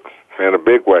 In a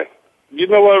big way. You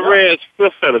know what, Reg?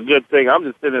 Chris said a good thing. I'm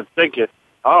just sitting there thinking,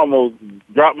 I almost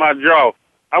dropped my jaw.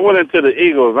 I went into the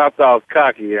Eagles, and I thought I was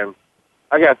cocky, and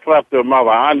I got slapped in the mouth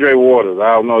by Andre Waters.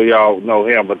 I don't know y'all know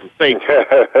him, but the safety.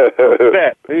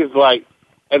 He's like,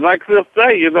 and like Chris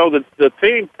say, you know, the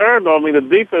team turned on me, the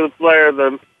defensive players,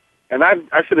 and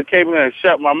I should have came in and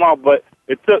shut my mouth, but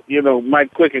it took, you know,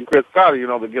 Mike Quick and Chris Carter, you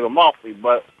know, to get them off me.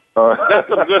 But that's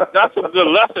a good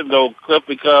lesson, though, Cliff,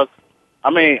 because, I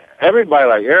mean, everybody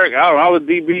like Eric Allen, all the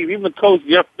DBs, even Coach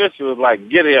Jeff Fisher was like,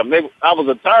 get him. I was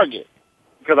a target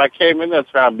because I came in there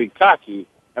trying to be cocky,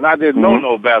 and I didn't know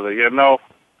no better, you know.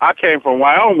 I came from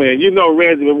Wyoming, and you know,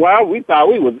 Reggie, we thought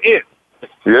we was it.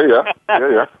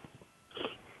 Yeah.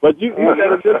 But you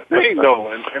said a good thing,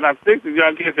 though, and I think the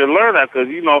young kids should learn that because,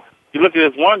 you know, you look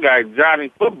at this one guy,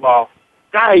 Johnny Football,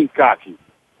 he's cocky.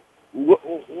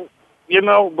 You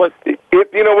know, but...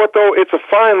 You know what, though? It's a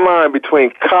fine line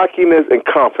between cockiness and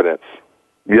confidence.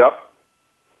 Yep.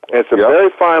 It's a very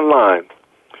fine line.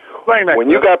 When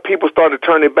you got people starting to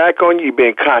turn their back on you, you're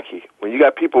being cocky. When you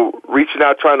got people reaching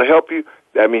out trying to help you,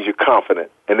 that means you're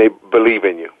confident, and they believe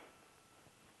in you.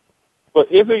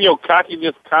 But isn't your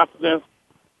cockiness confidence?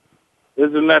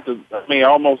 Isn't that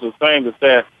almost the same to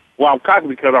say, well, I'm cocky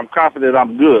because I'm confident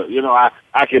I'm good. You know,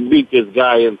 I can beat this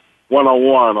guy in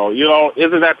one-on-one, or, you know,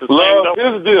 isn't that the same?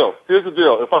 Here's the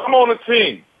deal. If I'm on a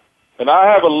team and I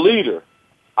have a leader,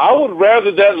 I would rather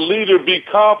that leader be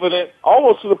confident,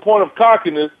 almost to the point of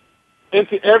cockiness,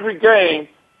 into every game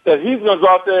that he's going to go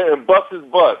out there and bust his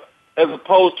butt, as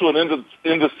opposed to an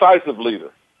indecisive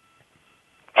leader.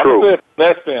 True. I'm saying from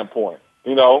that standpoint,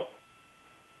 you know.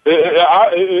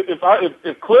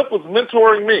 If Cliff was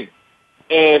mentoring me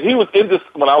and he was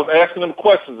when I was asking him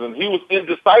questions and he was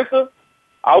indecisive,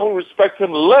 I would respect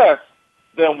him less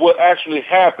than what actually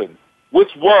happened, which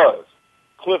was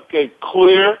Cliff gave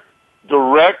clear,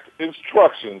 direct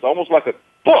instructions, almost like a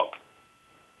book,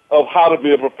 of how to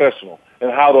be a professional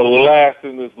and how to last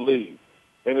in this league.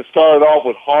 And it started off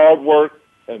with hard work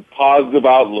and positive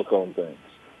outlook on things.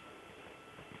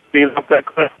 Being up that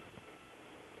Cliff.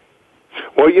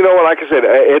 Well, you know what? Like I said,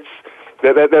 it's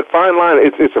that fine line.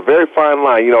 It's a very fine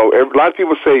line. You know, a lot of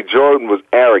people say Jordan was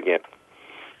arrogant.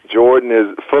 Jordan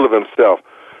is full of himself.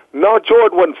 No,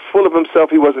 Jordan wasn't full of himself.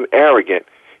 He wasn't arrogant.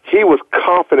 He was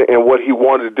confident in what he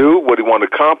wanted to do, what he wanted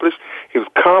to accomplish. He was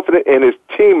confident in his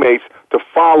teammates to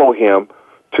follow him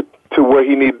to where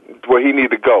he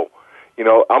needed to go. You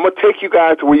know, I'm gonna take you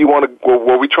guys to where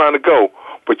we're trying to go,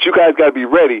 but you guys got to be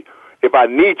ready. If I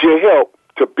need your help,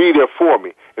 to be there for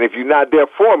me. And if you're not there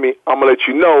for me, I'm gonna let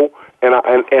you know, and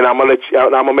I'm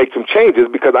gonna make some changes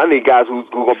because I need guys who's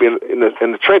gonna be in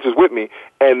the trenches with me,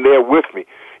 and they're with me.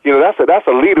 You know, that's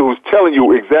a leader who's telling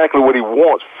you exactly what he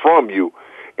wants from you,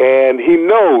 and he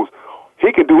knows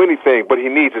he can do anything, but he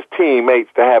needs his teammates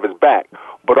to have his back.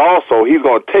 But also, he's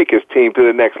going to take his team to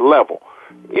the next level.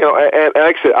 You know, and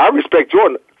like I said, I respect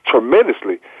Jordan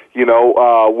tremendously. You know,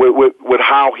 with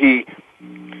how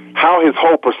his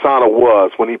whole persona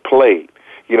was when he played.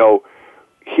 You know,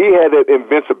 he had that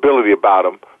invincibility about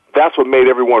him. That's what made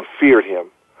everyone feared him,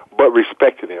 but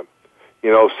respected him. You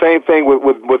know, same thing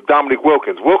with Dominique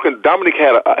Wilkins. Dominique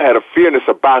had a fearness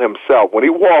about himself. When he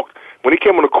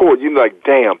came on the court, you're like,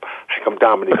 damn, I'm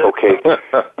Dominique, okay?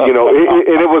 You know,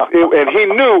 and he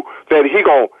knew that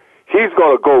he's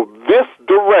gonna go this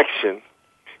direction,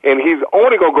 and he's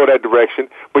only gonna go that direction,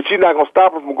 but you're not gonna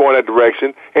stop him from going that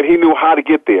direction. And he knew how to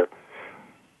get there.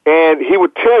 And he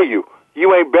would tell you,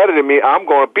 you ain't better than me, I'm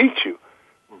gonna beat you.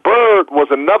 Bird was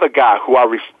another guy who I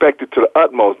respected to the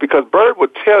utmost, because Bird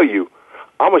would tell you,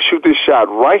 I'm going to shoot this shot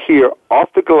right here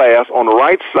off the glass on the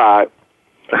right side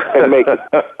and make it.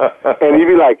 And he'd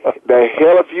be like, the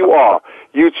hell if you are.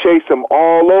 You chase him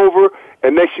all over,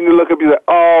 and next thing you look up, you're like,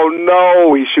 oh,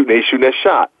 no, he's shooting that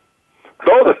shot.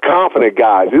 Those are confident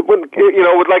guys. It wouldn't, you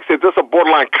know, like I said, just a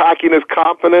borderline cockiness,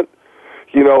 confident.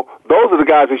 You know, those are the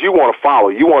guys that you want to follow.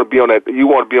 You want to be on that. You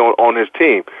want to be on his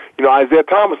team. You know, Isaiah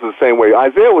Thomas is the same way.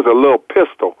 Isaiah was a little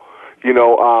pistol. You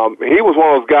know, he was one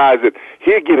of those guys that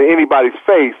he'd get in anybody's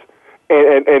face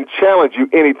and challenge you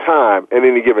any time in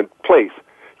any given place.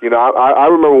 You know, I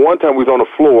remember one time we was on the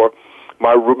floor,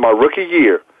 my rookie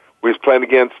year. We was playing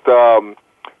against the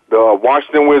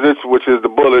Washington Wizards, which is the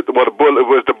Bullets. Well, the Bullet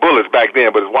was the Bullets back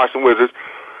then, but it's Washington Wizards.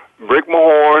 Rick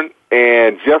Mahorn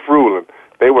and Jeff Rulin.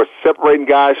 They were separating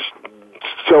guys,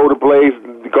 shoulder blades.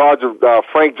 The guards of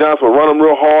Frank Johnson would run them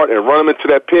real hard and run them into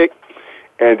that pick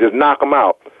and just knock them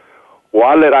out. Well,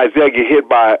 I let Isaiah get hit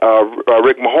by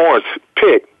Rick Mahorn's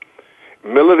pick.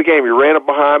 Middle of the game, he ran up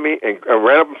behind me and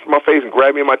ran up in my face and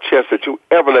grabbed me in my chest. Said, "You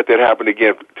ever let that happen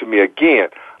again to me again,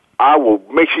 I will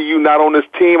make sure you're not on this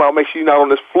team. I'll make sure you're not on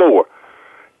this floor."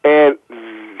 And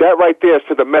that right there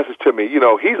sent a message to me. You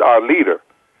know, he's our leader.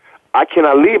 I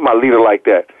cannot leave my leader like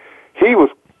that. He was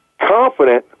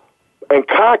confident and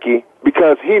cocky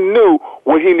because he knew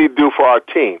what he needed to do for our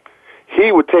team.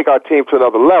 He would take our team to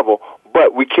another level.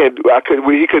 But he couldn't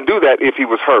do that if he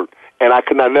was hurt, and I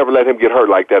could not never let him get hurt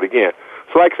like that again.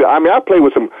 So, like I said, I mean, I played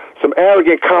with some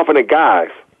arrogant, confident guys,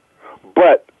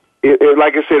 but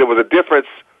like I said, it was a difference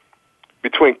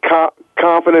between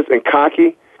confidence and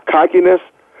cockiness.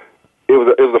 It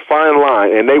was a fine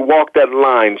line, and they walked that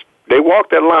line. They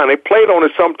played on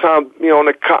it sometimes, you know, on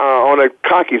the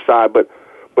cocky side, but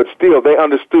still, they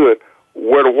understood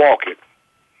where to walk it.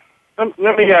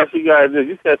 Let me ask you guys this.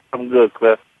 You said something good,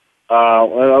 Cliff.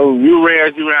 You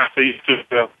ran for you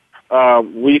too.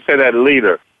 When you say that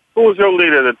leader, who was your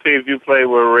leader of the teams you played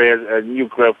with, Reg, and you,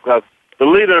 Cliff? Because the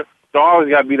leader, there always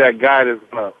got to be that guy that's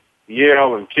going to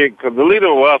yell and kick. Because the leader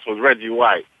of us was Reggie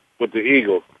White with the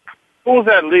Eagles. Who was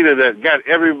that leader that got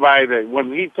everybody that,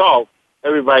 when he talked,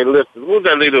 everybody listened? Who was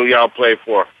that leader y'all played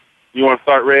for? You want to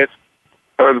start, Reg?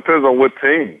 It depends on what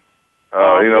team.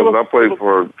 You know, I played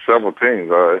for several teams.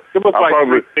 And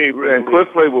Cliff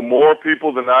played with more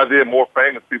people than I did, more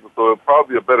famous people. So it's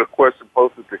probably a better question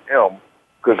posted to him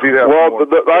because he'd have. Well,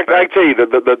 I tell you,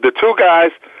 the two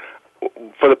guys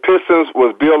for the Pistons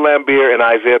was Bill Laimbeer and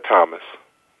Isaiah Thomas.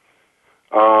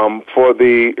 For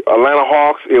the Atlanta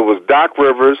Hawks, it was Doc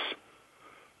Rivers,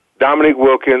 Dominique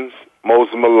Wilkins,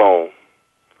 Moses Malone.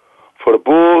 For the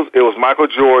Bulls, it was Michael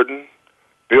Jordan,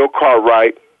 Bill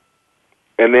Cartwright.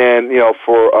 And then, you know,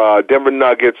 for Denver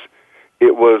Nuggets,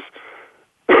 it was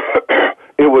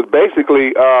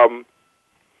basically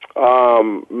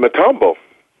Mutombo.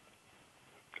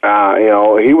 You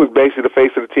know, he was basically the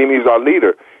face of the team. He was our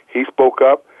leader. He spoke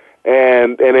up,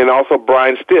 and then also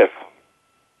Brian Stiff.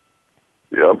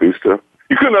 Yeah, be Stiff.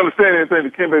 You couldn't understand anything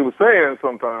that Kimbe was saying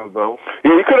sometimes, though.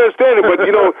 Yeah, you couldn't understand it, but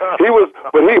you know, he would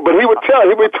tell.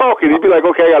 He'd be talking. He'd be like,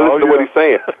 "Okay, I listen to what he's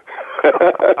saying."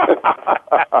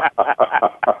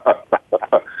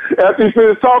 After he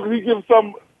finished talking, he gives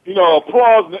some, you know,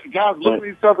 applause. The guys looking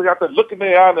at each other, got that look in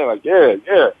their eye, and they're like, "Yeah."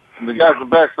 And the guys in the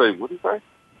back say, "What did he say?"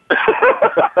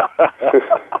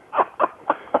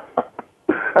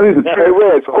 Hey,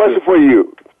 Reg, question for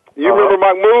you. You remember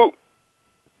Mahmoud?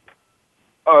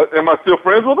 Am I still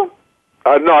friends with him?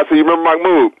 No, I said you remember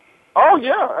Mahmoud. Oh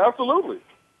yeah, absolutely.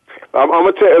 I'm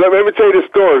gonna tell. Let me tell you the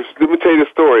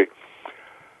story.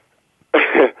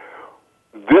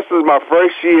 This is my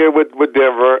first year with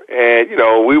Denver, and you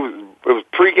know it was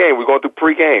pregame. We were going through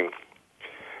pregame,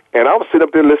 and I was sitting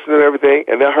up there listening to everything,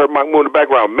 and then I heard Mahmoud in the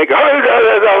background make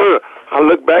I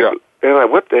look back and I'm like,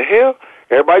 what the hell?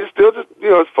 Everybody's still just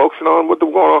focusing on what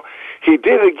was going on. He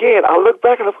did it again. I look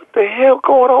back and I'm like, what the hell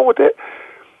going on with that?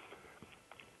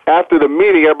 after the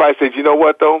meeting, everybody said, you know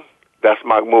what, though? That's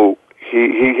Mahmoud.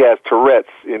 He has Tourette's,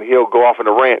 and he'll go off in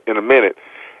a rant in a minute.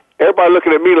 Everybody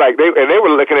looking at me like they were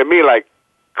looking at me like,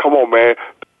 come on, man.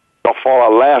 I'll fall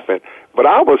out laughing. But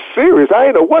I was serious. I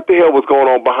didn't know what the hell was going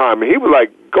on behind me. He was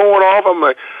like going off. I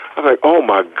was like, oh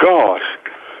my gosh.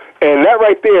 And that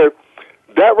right there,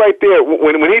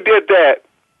 when he did that,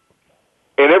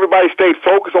 and everybody stayed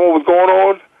focused on what was going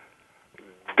on,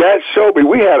 that showed me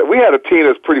we had a team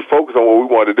that's pretty focused on what we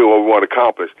wanted to do, what we wanted to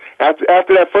accomplish. After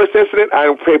that first incident, I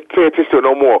didn't pay attention to it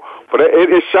no more. But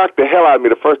it shocked the hell out of me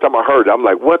the first time I heard it. I'm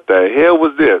like, what the hell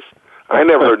was this? I ain't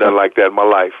never heard nothing like that in my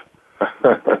life.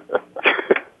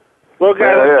 Well,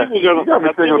 guys, you got me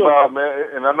thinking about, man,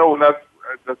 and I know that's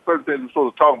certain things we're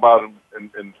supposed to talk about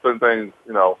and certain things,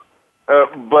 you know.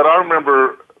 But I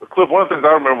remember, Cliff, one of the things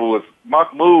I remember was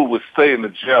Mahmoud would stay in the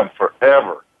gym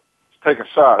forever, taking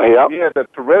shots. Yep. He had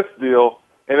that Tourette's deal,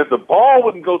 and if the ball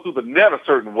wouldn't go through the net a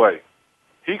certain way,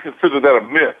 he considered that a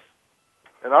miss.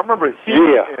 And I remember he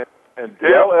and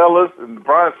Dale Ellis and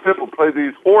Brian Simple played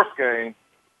these horse games,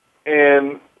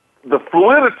 and the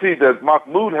fluidity that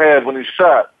Mahmoud had when he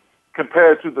shot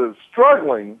compared to the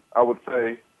struggling, I would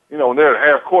say, you know, when they're at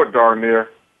half court darn near,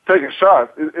 taking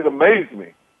shots, it amazed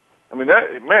me. I mean, I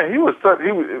don't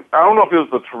know if it was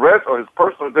the Tourette or his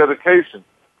personal dedication,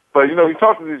 but, you know, you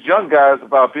talk to these young guys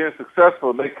about being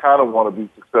successful, and they kind of want to be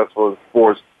successful in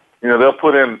sports. You know, they'll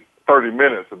put in 30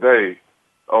 minutes a day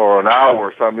or an hour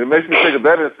or something. It makes me think of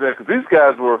that incident because these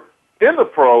guys were in the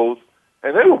pros,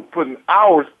 and they were putting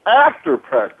hours after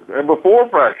practice and before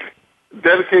practice,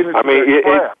 dedicated to their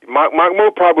craft.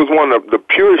 Mahmoud probably was one of the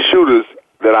purest shooters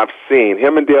that I've seen.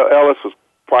 Him and Dale Ellis was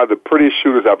probably the prettiest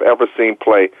shooters I've ever seen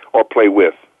play or play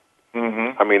with.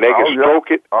 Mm-hmm. I mean, they could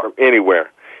stroke it from anywhere,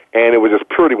 and it was just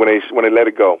pretty when they let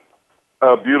it go.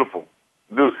 Beautiful.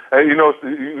 Dude, hey, you know,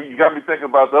 you got me thinking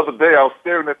about the other day. I was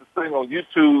staring at this thing on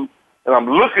YouTube, and I'm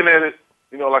looking at it,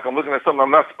 you know, like I'm looking at something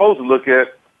I'm not supposed to look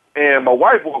at, and my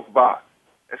wife walks by.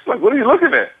 And she's like, what are you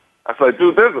looking at? I was like,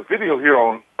 dude, there's a video here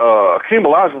on Akeem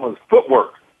Olajuwon's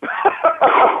footwork.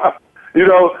 You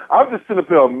know, I'm just sitting up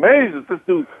here amazed at this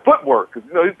dude's footwork. Because,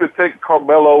 you know, he's been taking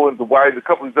Carmelo and Dwight and a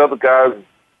couple of these other guys and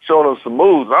showing them some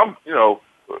moves. I'm, you know,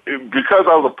 because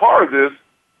I was a part of this,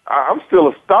 I'm still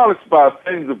astonished by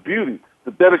things of beauty.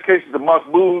 The dedication to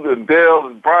Mahmoud and Dale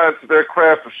and Brian to their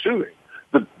craft of shooting.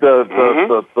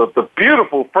 The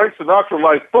beautiful Frank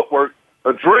Sinatra-like footwork,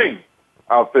 a dream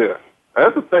out there.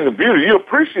 That's the thing of beauty. You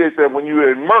appreciate that when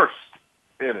you're immersed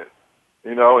in it,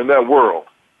 you know, in that world.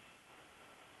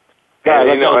 Yeah,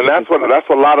 you know, and that's what a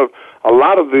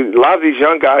lot of these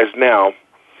young guys now.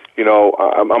 You know,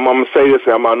 I'm gonna say this.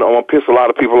 I'm gonna piss a lot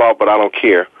of people off, but I don't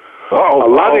care. A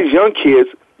lot of these young kids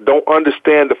don't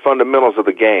understand the fundamentals of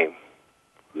the game.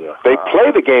 Yeah. They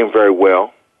play the game very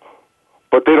well,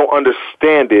 but they don't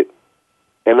understand it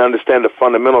and understand the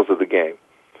fundamentals of the game.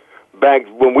 Back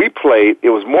when we played,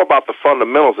 it was more about the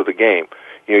fundamentals of the game.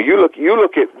 You know, you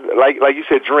look at like you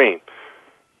said, Dream.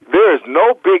 There is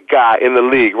no big guy in the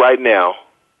league right now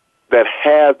that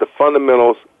has the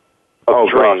fundamentals of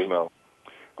Dream. Gosh, no.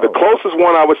 The closest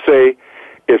one I would say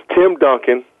is Tim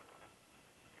Duncan,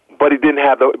 but he doesn't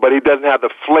have the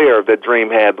flair that Dream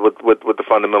had with the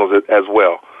fundamentals as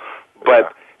well.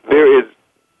 But there is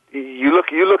you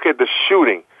look at the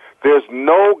shooting. There's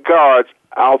no guards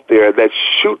out there that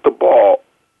shoot the ball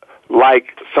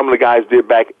like some of the guys did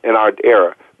back in our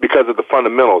era because of the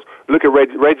fundamentals. Look at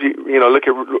Reggie. You know, look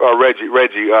at Reggie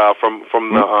from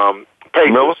the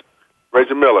Pacers.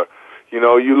 Reggie Miller. You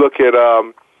know, you look at I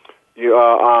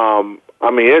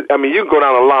mean, you can go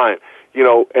down the line. You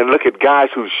know, and look at guys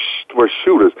who were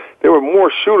shooters. There were more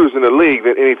shooters in the league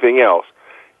than anything else.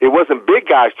 It wasn't big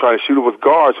guys trying to shoot. It was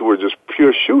guards who were just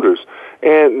pure shooters.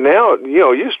 And now, you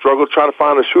know, you struggle trying to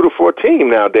find a shooter for a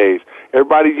team nowadays.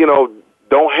 Everybody, you know,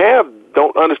 don't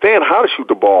understand how to shoot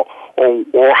the ball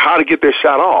or how to get their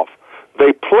shot off.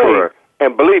 They play, Correct.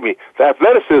 And believe me, the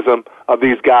athleticism of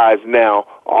these guys now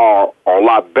are a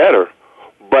lot better.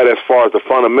 But as far as the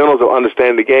fundamentals of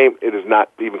understanding the game, it is not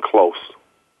even close.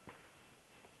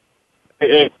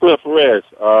 Hey, Cliff Reg,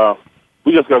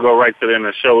 we just going to go right to the end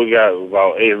of the show. We got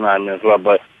about 8 or 9 minutes left,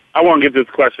 but I want to get this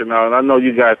question out, and I know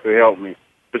you guys can help me.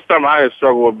 It's something I had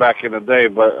struggled with back in the day,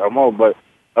 but a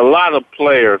lot of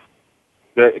players,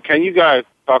 can you guys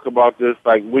talk about this,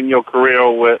 like when your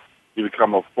career with you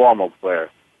become a former player?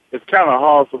 It's kind of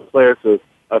hard for players to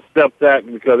accept that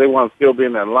because they want to still be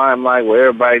in that limelight where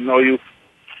everybody know you.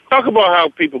 Talk about how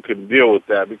people can deal with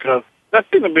that because that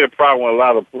seems to be a problem with a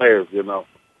lot of players, you know,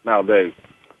 nowadays.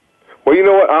 Well, you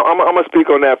know what? I'm gonna speak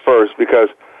on that first because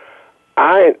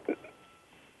I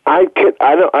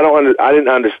didn't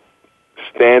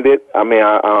stand it. I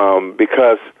mean,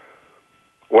 because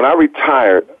when I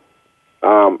retired,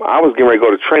 I was getting ready to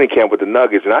go to training camp with the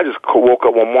Nuggets, and I just woke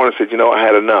up one morning and said, I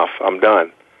had enough. I'm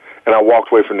done. And I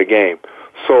walked away from the game.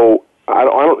 So I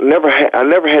never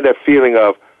had that feeling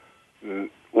of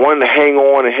wanting to hang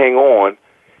on and hang on.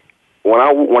 When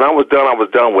I was done, I was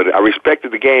done with it. I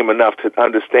respected the game enough to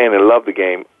understand and love the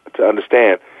game, to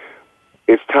understand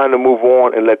it's time to move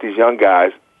on and let these young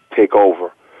guys take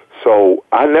over. So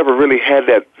I never really had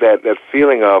that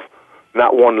feeling of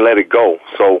not wanting to let it go.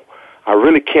 So I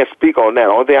really can't speak on that.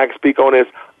 The only thing I can speak on is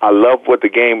I love what the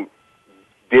game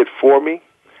did for me.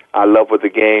 I love what the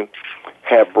game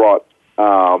had brought me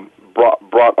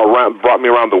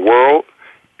around the world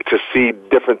to see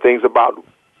different things about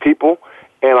people,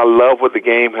 and I love what the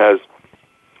game has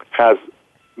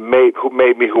made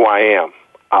me who I am.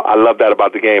 I love that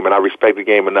about the game, and I respect the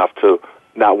game enough to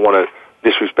not want to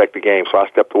disrespect the game. So I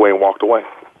stepped away and walked away.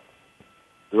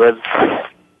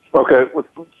 Okay,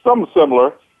 something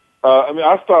similar.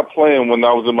 I stopped playing when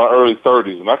I was in my early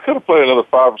 30s, and I could have played another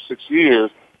 5 or 6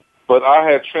 years, but I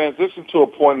had transitioned to a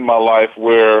point in my life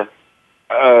where,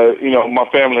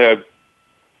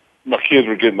 my kids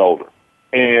were getting older,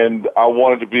 and I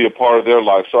wanted to be a part of their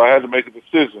life, so I had to make a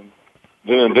decision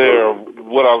then and there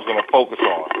what I was going to focus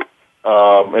on.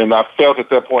 And I felt at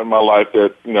that point in my life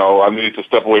that, I needed to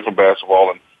step away from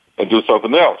basketball and do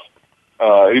something else.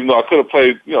 Even though I could have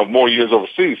played, more years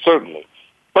overseas, certainly.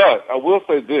 But I will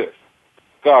say this.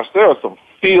 Gosh, there are some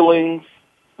feelings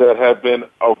that have been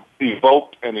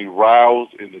evoked and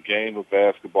aroused in the game of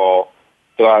basketball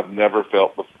that I've never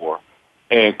felt before.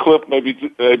 And Cliff may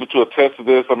be able to attest to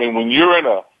this. I mean, when you're in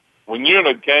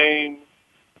a game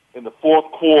in the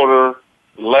fourth quarter,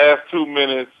 last 2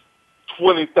 minutes,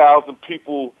 20,000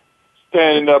 people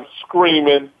standing up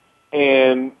screaming,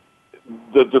 and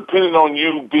depending on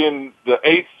you being the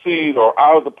 8th seed or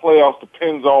out of the playoffs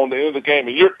depends on the end of the game.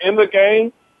 And you're in the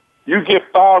game, you get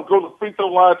fouled, go to the free throw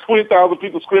line, 20,000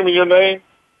 people screaming your name.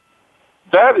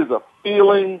 That is a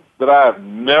feeling that I have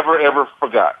never, ever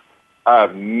forgot. I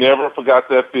have never forgot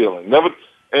that feeling. Never,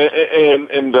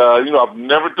 I've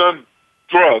never done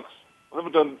drugs. I've never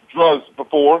done drugs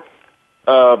before,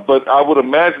 but I would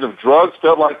imagine if drugs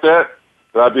felt like that,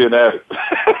 I'd be an addict.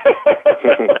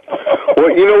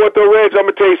 Well, you know what, though, Reg? I'm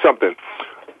going to tell you something.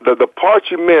 The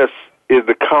part you miss is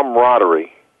the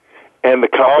camaraderie and the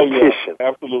competition. Oh, yeah,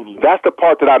 absolutely. That's the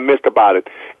part that I missed about it.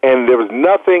 And there was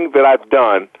nothing that I've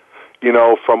done,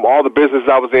 from all the business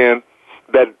I was in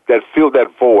that filled that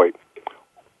void.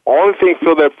 Only thing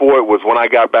filled that void was when I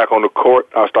got back on the court,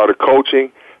 I started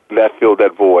coaching, that filled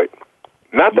that void.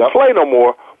 Not to play no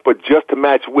more, but just to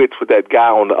match wits with that guy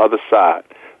on the other side.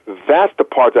 That's the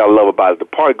part that I love about it. The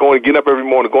part of getting up every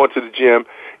morning, going to the gym,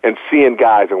 and seeing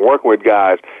guys and working with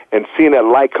guys and seeing that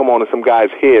light come on in some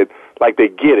guy's head like they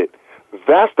get it.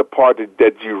 That's the part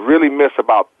that you really miss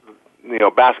about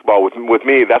basketball. With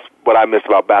me, that's what I missed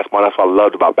about basketball. That's what I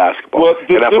loved about basketball. Well,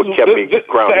 and that's what kept me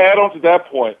grounded. To add on to that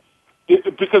point,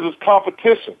 because it's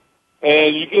competition,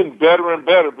 and you're getting better and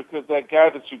better because that guy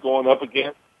that you're going up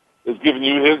against is giving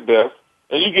you his best,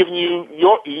 and you're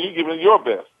giving your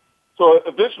best. So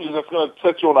eventually that's going to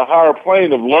set you on a higher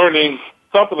plane of learning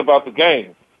something about the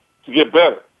game to get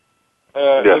better.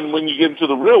 And when you get into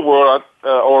the real world,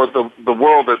 or the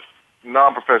world that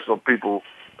non-professional people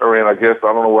are in, I guess,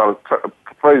 I don't know how to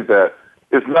phrase that,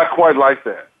 it's not quite like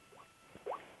that.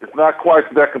 It's not quite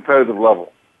to that competitive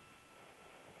level.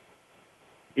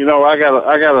 I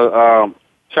gotta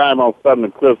chime on something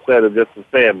that Cliff said, just to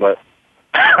say it, but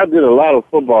I did a lot of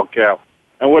football camp,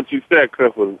 and what you said,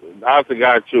 Cliff, was honest to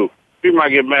God true. People might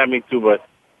get mad at me too, but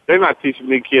they're not teaching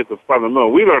me kids the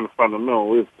fundamental. We learned the fundamental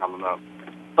when we was coming up.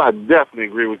 So I definitely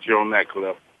agree with you on that,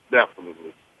 Cliff.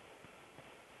 Definitely.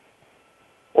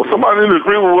 Well, somebody didn't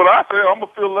agree with what I said. I'm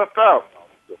gonna feel left out.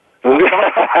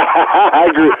 I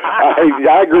agree.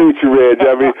 I agree with you, Reg.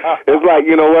 I mean, it's like,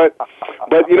 what?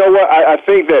 But you know what? I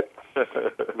think that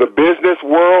the business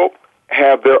world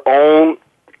have their own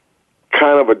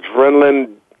kind of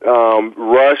adrenaline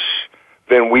rush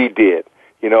than we did.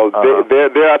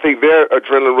 I think their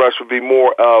adrenaline rush would be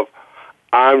more of,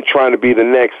 I'm trying to be the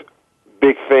next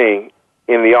big thing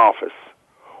in the office.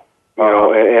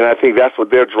 And I think that's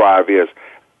what their drive is.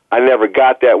 I never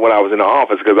got that when I was in the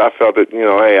office because I felt that,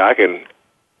 hey, I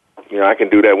can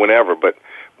do that whenever. But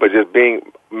just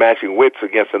matching wits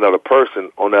against another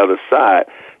person on the other side,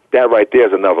 that right there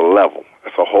is another level.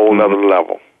 It's a whole other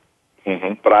level.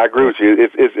 Mm-hmm. But I agree with you.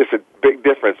 It's a big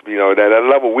difference. That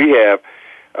level we have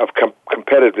of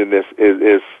competitiveness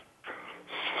is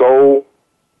so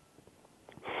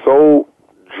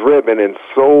driven and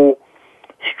so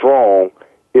strong.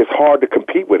 it's hard to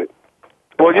compete with it.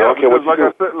 Well, yeah, because like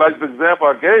I said, like the example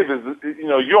I gave is,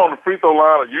 you're on the free throw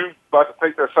line, or you about to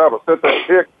take that shot or set that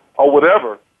kick or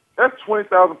whatever. That's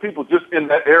 20,000 people just in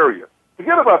that area.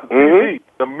 Forget about the TV,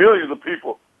 the millions of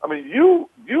people. I mean, you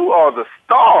are the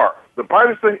star, the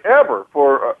brightest thing ever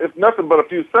for it's nothing but a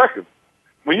few seconds.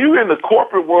 When you're in the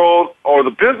corporate world or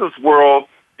the business world,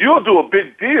 you'll do a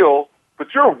big deal,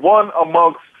 but you're one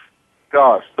amongst,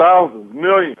 thousands,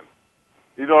 millions.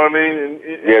 You know what I mean?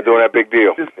 Doing that big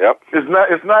deal.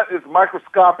 It's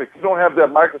microscopic. You don't have that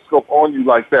microscope on you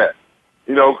like that.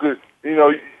 It's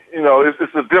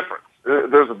a difference.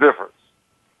 There's a difference.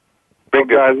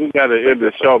 Guys, we got to end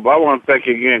the show, but I want to thank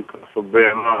you again for being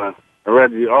on. And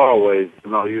Reggie, always,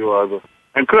 you are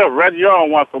and Cliff, Reggie on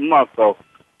once a month, so,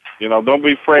 don't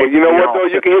be afraid. Well, you know what, though?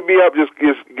 You can hit me up. Just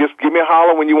give me a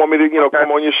holler when you want me to,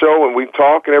 come on your show and we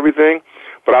talk and everything.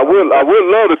 But I would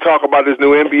love to talk about this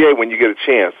new NBA when you get a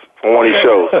chance on one of these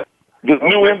shows. This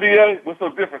new NBA? What's so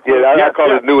different? Yeah, I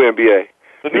call it new NBA.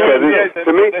 The new NBA,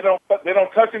 to me, they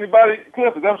don't touch anybody.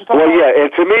 Cliff, is that what you're talking about? Yeah,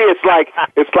 and to me,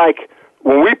 it's like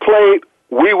when we played,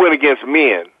 we went against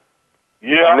men.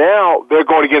 Yeah. Now they're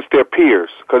going against their peers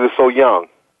because they're so young.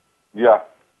 Yeah.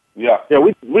 Yeah,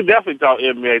 we definitely talk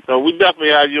NBA, so we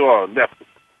definitely have you on. Definitely.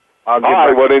 All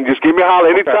right, well then just give me a holler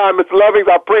anytime, Mr. Lovings.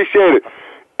 I appreciate it.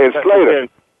 And Slater,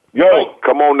 yo,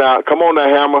 come on now,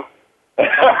 Hammer.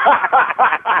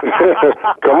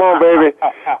 Come on, baby.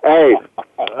 Hey,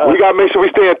 we gotta make sure we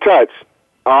stay in touch.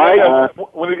 All right.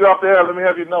 When you get off the air, let me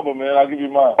have your number, man. I'll give you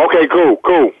mine. Okay, cool.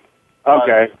 Okay. All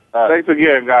right. Thanks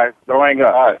again, guys. Don't hang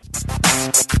up. All right.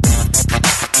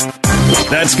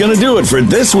 That's going to do it for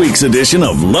this week's edition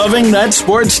of Loving That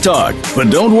Sports Talk. But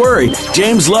don't worry,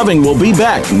 James Loving will be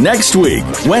back next week,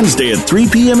 Wednesday at 3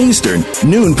 p.m. Eastern,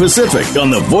 noon Pacific,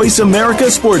 on the Voice America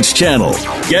Sports Channel.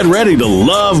 Get ready to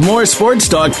love more sports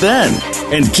talk then.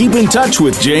 And keep in touch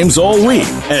with James all week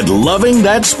at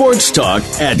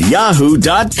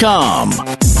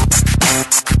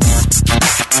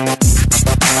lovingthatsportstalk@yahoo.com.